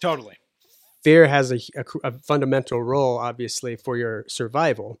 Totally. fear has a fundamental role, obviously, for your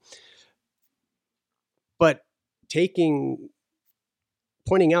survival. But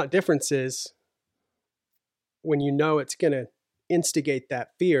pointing out differences when you know it's going to instigate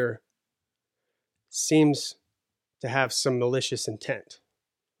that fear seems to have some malicious intent.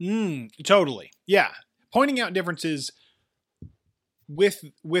 Totally. Yeah. Pointing out differences with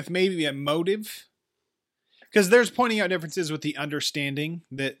maybe a motive, because there's pointing out differences with the understanding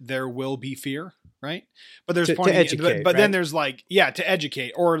that there will be fear, right? But there's To educate, but then right? there's like, to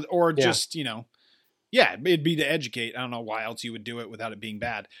educate or Yeah. just, it'd be to educate. I don't know why else you would do it without it being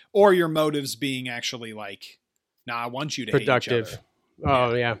bad, or your motives being actually like, nah, I want you to Productive. hate each other.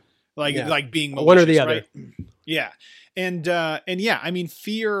 Oh, yeah. Like being malicious, One or the other. right? Yeah. And yeah, I mean,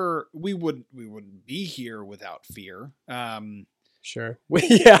 fear, we wouldn't be here without fear. Sure. We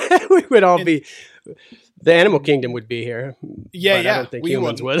would all be, the animal kingdom would be here. Yeah, but yeah, I don't think we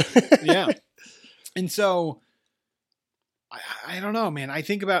humans would. Yeah. And so I don't know, man. I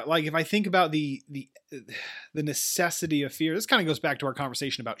think about, like, if I think about the necessity of fear, this kind of goes back to our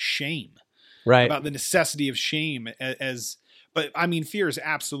conversation about shame, Right. about the necessity of shame but I mean, fear is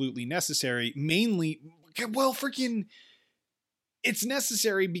absolutely necessary, mainly, well, freaking, it's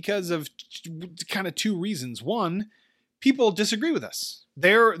necessary because of kind of two reasons. One, people disagree with us.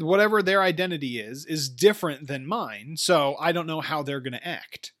 Whatever their identity is different than mine. So I don't know how they're going to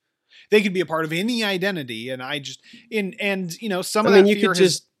act. They could be a part of any identity. And some of that fear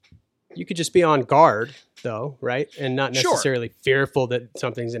you could just be on guard though, right? And not Sure. necessarily fearful that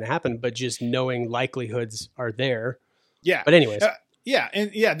something's going to happen, but just knowing likelihoods are there. yeah. But anyways,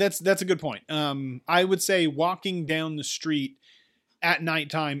 That's a good point. I would say walking down the street at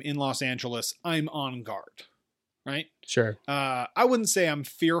nighttime in Los Angeles, I'm on guard, right? sure. I wouldn't say I'm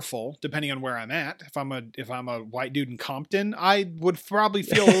fearful, depending on where I'm at. If I'm a white dude in Compton, I would probably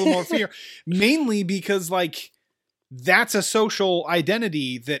feel a little more fear, mainly because like that's a social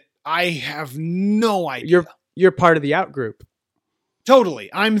identity that I have no idea. You're part of the out group. Totally,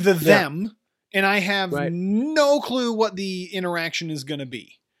 I'm the them, and I have Right. no clue what the interaction is going to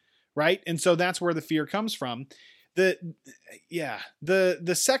be, right? And so that's where the fear comes from. The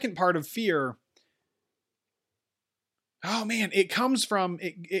second part of fear. Oh man, it comes from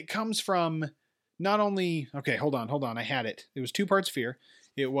not only, okay, hold on. I had it. It was two parts fear.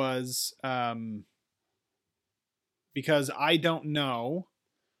 It was because I don't know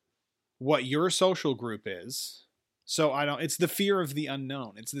what your social group is. So it's the fear of the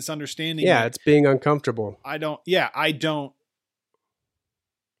unknown. It's this understanding. Yeah, that it's being uncomfortable.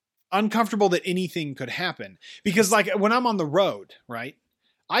 uncomfortable that anything could happen, because like when I'm on the road, right?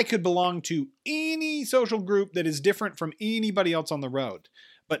 I could belong to any social group that is different from anybody else on the road.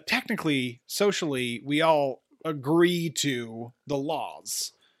 But technically, socially, we all agree to the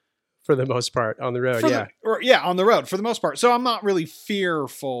laws. For the most part on the road, On the road for the most part. So I'm not really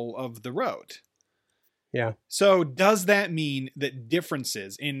fearful of the road. Yeah. So does that mean that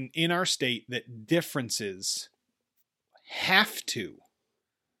differences in our state, that differences have to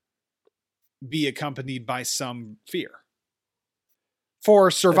be accompanied by some fear?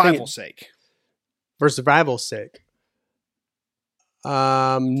 For survival's sake. For survival's sake.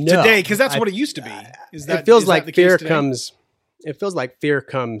 No. Today, because that's what it used to be. It feels like fear comes. It feels like fear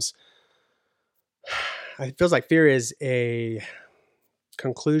comes. It feels like fear is a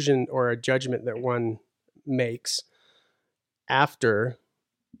conclusion or a judgment that one makes after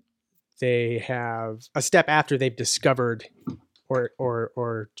they have a step after they've discovered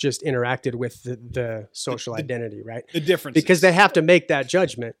or just interacted with the social identity, right? The difference. Because they have to make that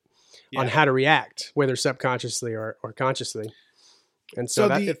judgment on how to react, whether subconsciously or consciously. And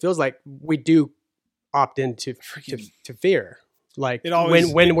so it feels like we do opt into to fear. Like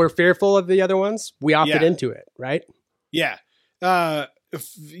when we're fearful of the other ones, we opted into it, right? Yeah.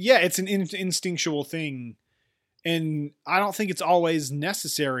 It's an instinctual thing. And I don't think it's always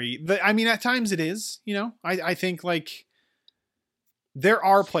necessary. I mean, at times it is, you know, I think like there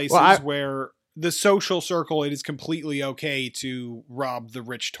are places where the social circle, it is completely okay to rob the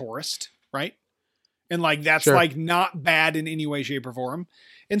rich tourist. Right. And like, that's like not bad in any way, shape or form.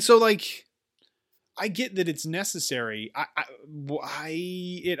 And so like, I get that it's necessary.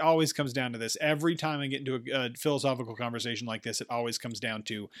 It always comes down to this. Every time I get into a philosophical conversation like this, it always comes down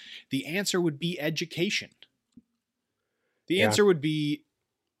to the answer would be education. The answer would be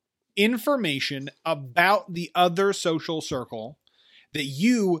information about the other social circle that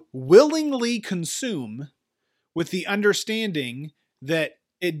you willingly consume with the understanding that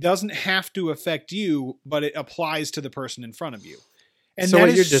it doesn't have to affect you, but it applies to the person in front of you. And so that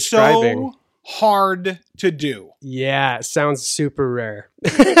is you're describing so hard to do. Yeah, it sounds super rare.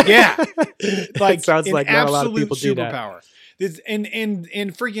 Yeah. Like it sounds like not a lot of people do that. Superpower.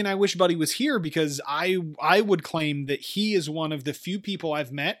 And freaking I wish Buddy was here, because I would claim that he is one of the few people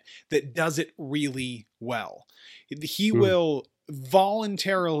I've met that does it really well. He will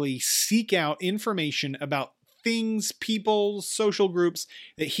voluntarily seek out information about things, people, social groups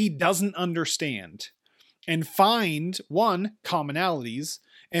that he doesn't understand, and find, one, commonalities,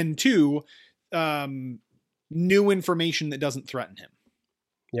 and two, new information that doesn't threaten him.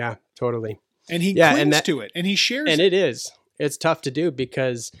 Yeah, totally. And he clings to it, and he shares it. And it's tough to do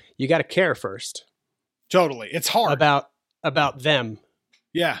because you got to care first. Totally. It's hard. About them.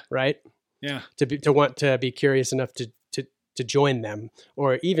 Yeah. Right? Yeah. To want to be curious enough to join them,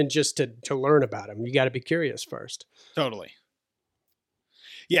 or even just to learn about them. You got to be curious first. Totally.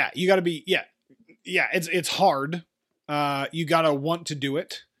 Yeah. You got to be, yeah. It's hard. You got to want to do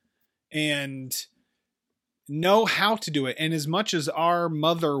it and know how to do it. And as much as our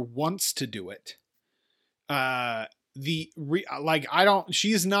mother wants to do it,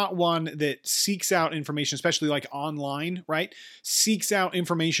 she's not one that seeks out information, especially like online, right? Seeks out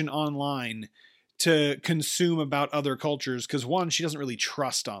information online to consume about other cultures. Cause one, she doesn't really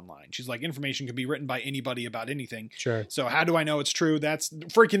trust online. She's like, information can be written by anybody about anything. Sure. So how do I know it's true? That's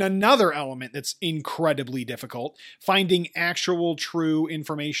freaking another element that's incredibly difficult. Finding actual true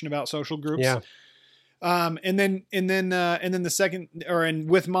information about social groups. Yeah. And then the second, and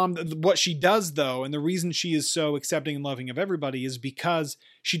with Mom, what she does though, and the reason she is so accepting and loving of everybody is because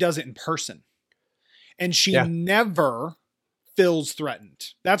she does it in person, and she never feels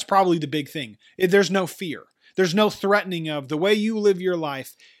threatened. That's probably the big thing. There's no fear. There's no threatening of the way you live your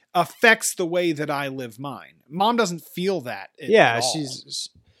life affects the way that I live mine. Mom doesn't feel that. At all.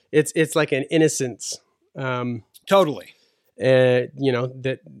 It's like an innocence. Totally.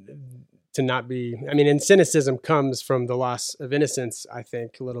 That to not be, I mean, and cynicism comes from the loss of innocence, I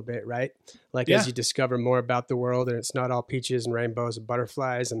think, a little bit, right? Like as you discover more about the world, and it's not all peaches and rainbows and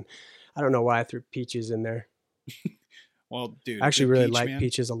butterflies. And I don't know why I threw peaches in there. Well, dude, I actually really like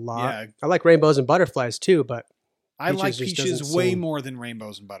peaches a lot. Yeah. I like rainbows and butterflies too, but I like peaches way more than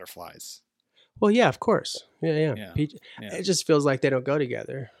rainbows and butterflies. Well, yeah, of course. Yeah. It just feels like they don't go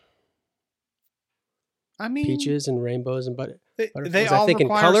together. I mean, peaches and rainbows and butterflies. They all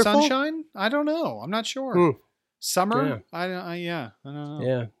require sunshine? I don't know. I'm not sure. Summer? I don't know.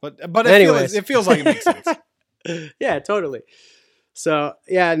 Yeah. But it feels like it makes sense. Yeah, totally. So,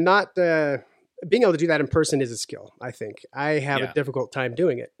 yeah, not being able to do that in person is a skill, I think. I have a difficult time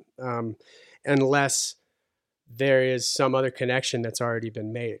doing it unless there is some other connection that's already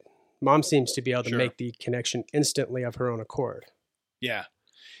been made. Mom seems to be able to make the connection instantly of her own accord. Yeah.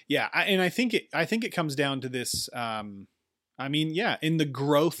 Yeah. And I think it comes down to this. In the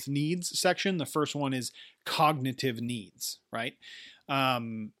growth needs section, the first one is cognitive needs, right?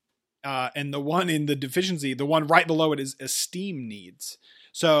 And the one in the deficiency, the one right below it is esteem needs.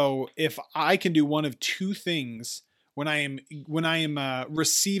 So if I can do one of two things when I am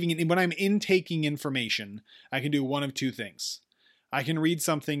receiving and when I'm intaking information, I can do one of two things. I can read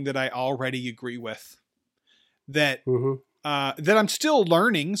something that I already agree with, that I'm still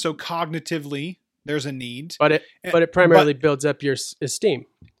learning. So cognitively, there's a need, but it primarily builds up your esteem.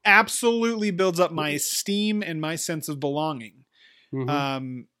 Absolutely builds up my esteem and my sense of belonging.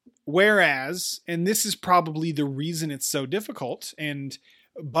 Whereas, and this is probably the reason it's so difficult, and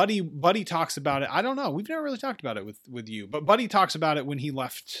Buddy talks about it. I don't know. We've never really talked about it with you, but Buddy talks about it when he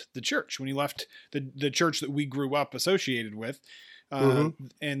left the church, when he left the church that we grew up associated with,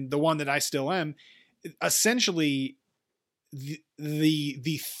 and the one that I still am. Essentially,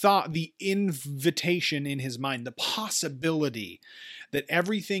 the thought, the invitation in his mind, the possibility that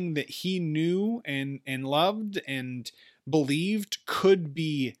everything that he knew and loved and believed could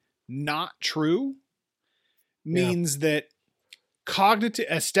be not true means that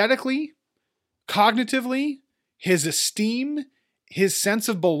cognitively, his esteem, his sense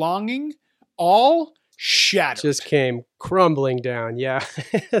of belonging, all shattered. Just came crumbling down. Yeah.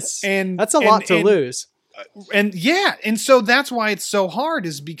 And that's a lot to lose. And so that's why it's so hard,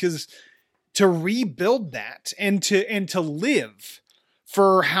 is because to rebuild that and to live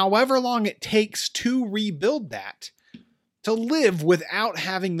for however long it takes to rebuild that, to live without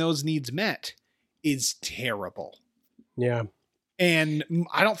having those needs met is terrible. Yeah. And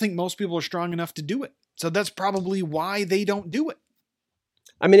I don't think most people are strong enough to do it. So that's probably why they don't do it.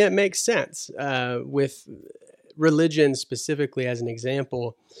 I mean, it makes sense with religion specifically as an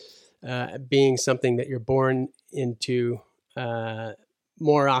example, being something that you're born into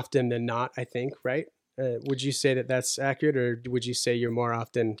more often than not, I think, right? Would you say that that's accurate, or would you say you're more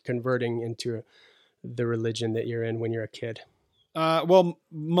often converting into the religion that you're in when you're a kid? Well,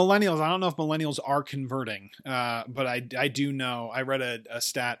 millennials, I don't know if millennials are converting, but I do know, I read a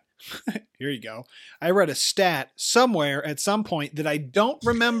stat. Here you go. I read a stat somewhere at some point that I don't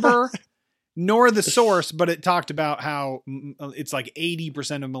remember nor the source, but it talked about how it's like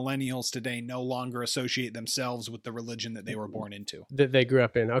 80% of millennials today no longer associate themselves with the religion that they were born into. That they grew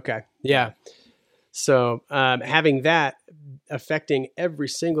up in. Okay. Yeah. So having that affecting every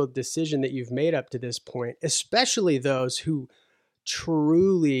single decision that you've made up to this point, especially those who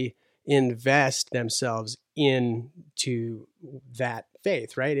truly invest themselves into that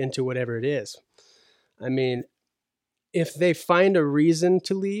faith, right? Into whatever it is. I mean, if they find a reason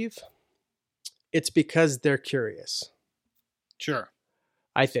to leave, it's because they're curious. Sure.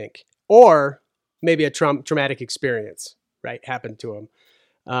 I think. Or maybe a traumatic experience, right? Happened to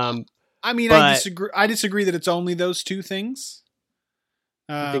them. I mean, I disagree that it's only those two things.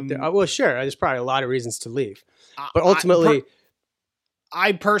 Well, sure. There's probably a lot of reasons to leave. But ultimately...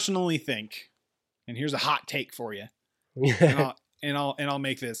 I personally think, and here's a hot take for you, and I'll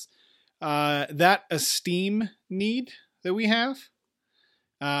make this, that esteem need that we have,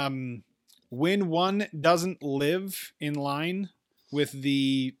 when one doesn't live in line with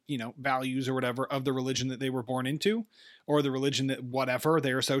the, values or whatever of the religion that they were born into, or the religion that whatever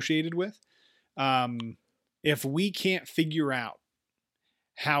they're associated with, if we can't figure out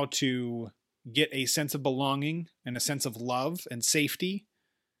how to get a sense of belonging and a sense of love and safety,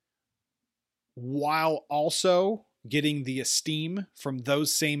 while also getting the esteem from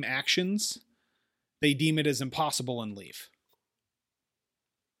those same actions, they deem it as impossible and leave.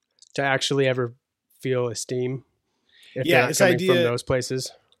 To actually ever feel esteem, if yeah, they're not coming from those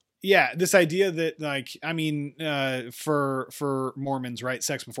places. Yeah, this idea that, like, I mean, for Mormons, right,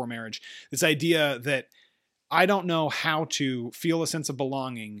 sex before marriage, this idea that I don't know how to feel a sense of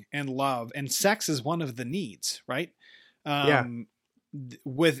belonging and love, and sex is one of the needs, right? I don't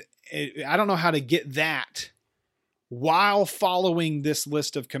know how to get that while following this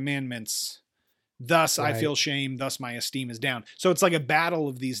list of commandments. Thus, right. I feel shame. Thus, my esteem is down. So it's like a battle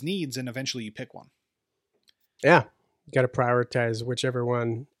of these needs, and eventually you pick one. Yeah, you got to prioritize whichever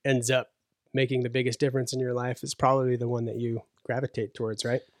one ends up making the biggest difference in your life is probably the one that you gravitate towards,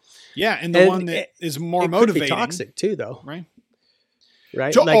 right? Yeah, and the one that is more motivating. It could be toxic too, though. Right?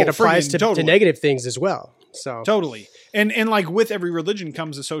 Right? It applies to negative things as well. So totally. And like with every religion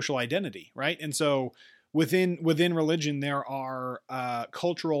comes a social identity, right? And so within religion, there are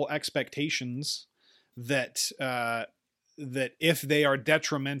cultural expectations that if they are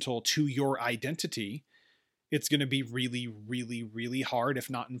detrimental to your identity, it's going to be really, really, really hard, if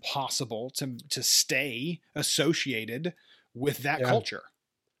not impossible, to stay associated with that culture.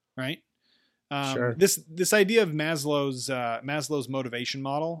 Right. Sure. This idea of Maslow's motivation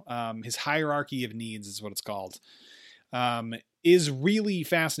model, his hierarchy of needs is what it's called, is really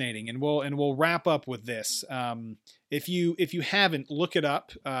fascinating. And we'll wrap up with this. If you haven't, look it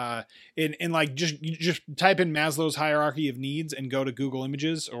up, and like just type in Maslow's hierarchy of needs and go to Google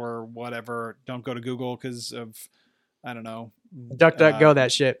Images or whatever. Don't go to Google because of, I don't know. DuckDuckGo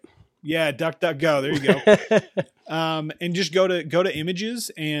that shit. Yeah, DuckDuckGo. There you go. And just go to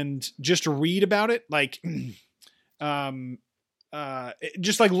images and just read about it. Like,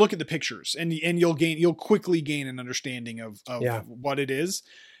 just like look at the pictures and you'll quickly gain an understanding of what it is.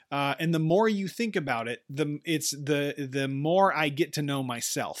 And the more you think about it, the more I get to know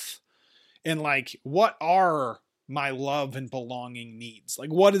myself, and like, what are my love and belonging needs?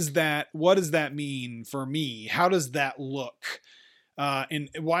 Like, what does that mean for me? How does that look? And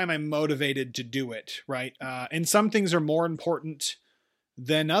why am I motivated to do it? Right. And some things are more important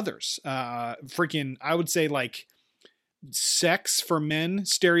than others. I would say like sex for men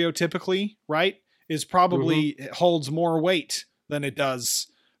stereotypically, right, is probably holds more weight than it does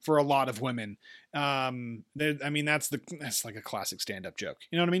for a lot of women. I mean, that's like a classic stand-up joke.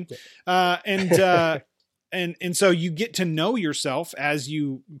 You know what I mean? and so you get to know yourself as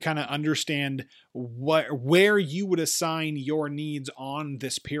you kind of understand where you would assign your needs on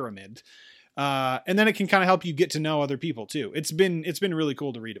this pyramid. And then it can kind of help you get to know other people too. It's been really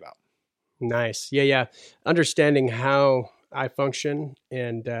cool to read about. Nice. Yeah. Understanding how I function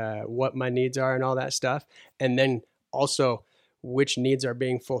and what my needs are and all that stuff. And then also which needs are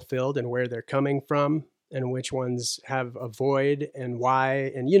being fulfilled and where they're coming from and which ones have a void and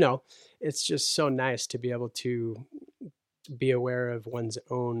why. And, it's just so nice to be able to be aware of one's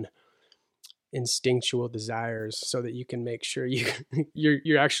own instinctual desires so that you can make sure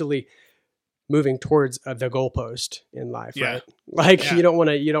you're actually moving towards the goalpost in life, right? Like you don't want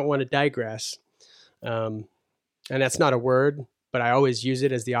to digress. And that's not a word, but I always use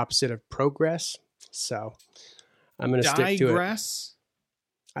it as the opposite of progress. So I'm going to stick to it. Digress?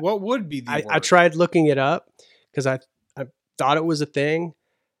 What would be the word? I tried looking it up because I thought it was a thing.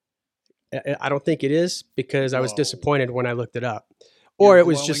 I don't think it is because I was disappointed when I looked it up. Or it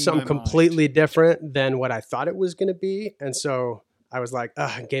was just something completely different than what I thought it was going to be. And so I was like,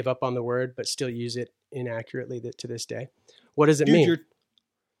 I gave up on the word, but still use it inaccurately to this day. What does it mean?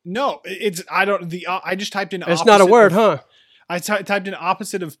 I just typed in It's not a word, huh? I typed in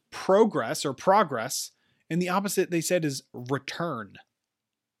opposite of progress or progress, and the opposite they said is return.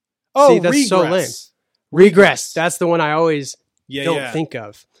 See, that's regress. So lame. Regress. That's the one I always don't think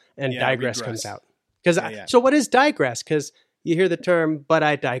of. And digress comes out. So what is digress? Because you hear the term, but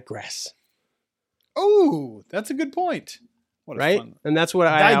I digress. Oh, that's a good point. Right? Fun. And that's what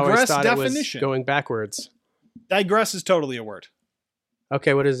I always thought definition. It was going backwards. Digress is totally a word.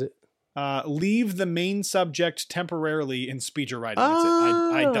 Okay, what is it? Leave the main subject temporarily in speech or writing. That's it.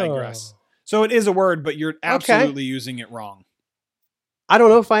 I digress. So it is a word, but you're absolutely using it wrong. I don't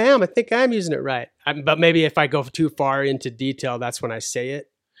know if I am. I think I'm using it right. But maybe if I go too far into detail, that's when I say it.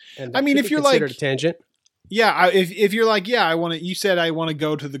 And I mean, if you're like a tangent. Yeah, if you're like, I want to. You said I want to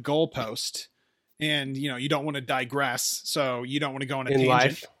go to the goalpost. And, you don't want to digress, so you don't want to go on a tangent.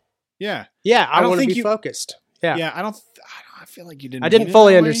 Life. Yeah. Yeah, I want to be focused. Yeah. Yeah, I feel like you didn't. I didn't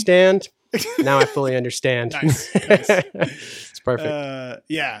fully understand. Now I fully understand. Nice. It's perfect.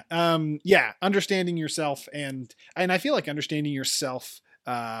 Yeah. Understanding yourself and I feel like understanding yourself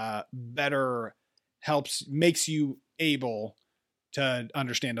better makes you able to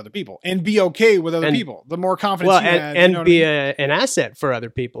understand other people and be okay with other people. The more confidence you have. And be an asset for other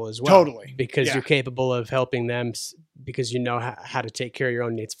people as well. Totally. Because you're capable of helping them because you know how to take care of your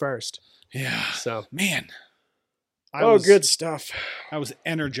own needs first. Yeah. So, man. Good stuff. I was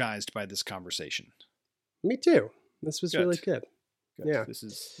energized by this conversation. Me too. This was really good. Yeah. This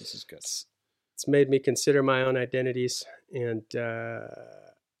is good. It's made me consider my own identities and,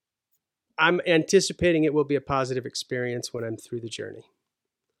 I'm anticipating it will be a positive experience when I'm through the journey.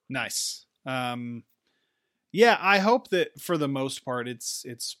 Nice. I hope that for the most part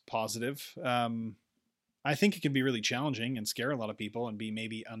it's positive. I think it can be really challenging and scare a lot of people and be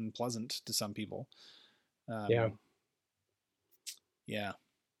maybe unpleasant to some people. Yeah.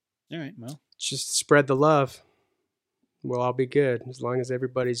 All right. Well, just spread the love. We'll all be good as long as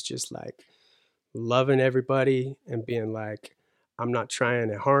everybody's just like loving everybody and being like, I'm not trying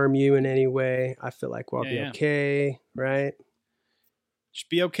to harm you in any way. I feel like we'll be okay, right? Just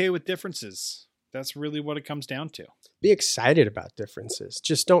be okay with differences. That's really what it comes down to. Be excited about differences.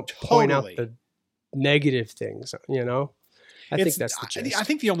 Just don't point out the negative things, I think that's the gist. I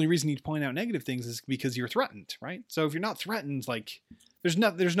think the only reason you point out negative things is because you're threatened, right? So if you're not threatened, like there's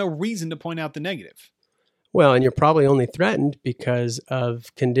no reason to point out the negative. Well, and you're probably only threatened because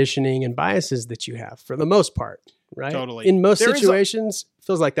of conditioning and biases that you have for the most part. Right? Totally. In most situations,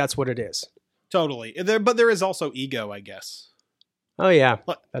 feels like that's what it is. Totally. But there is also ego, I guess. Oh, yeah.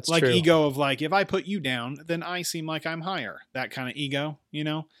 That's like true. Ego of like, if I put you down, then I seem like I'm higher. That kind of ego,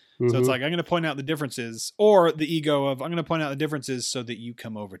 Mm-hmm. So it's like, I'm going to point out the differences, or the ego of, I'm going to point out the differences so that you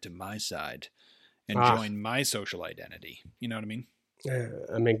come over to my side and join my social identity. You know what I mean?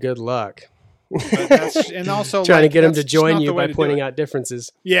 Good luck. And also trying to get them to join you by pointing out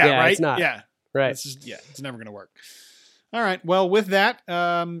differences. Yeah, right? It's not. Yeah. Right. It's never going to work. All right. Well, with that,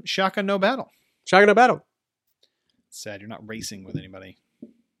 Shotgun No Battle. Shotgun No Battle. Sad you're not racing with anybody.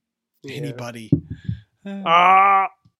 Yeah. Anybody.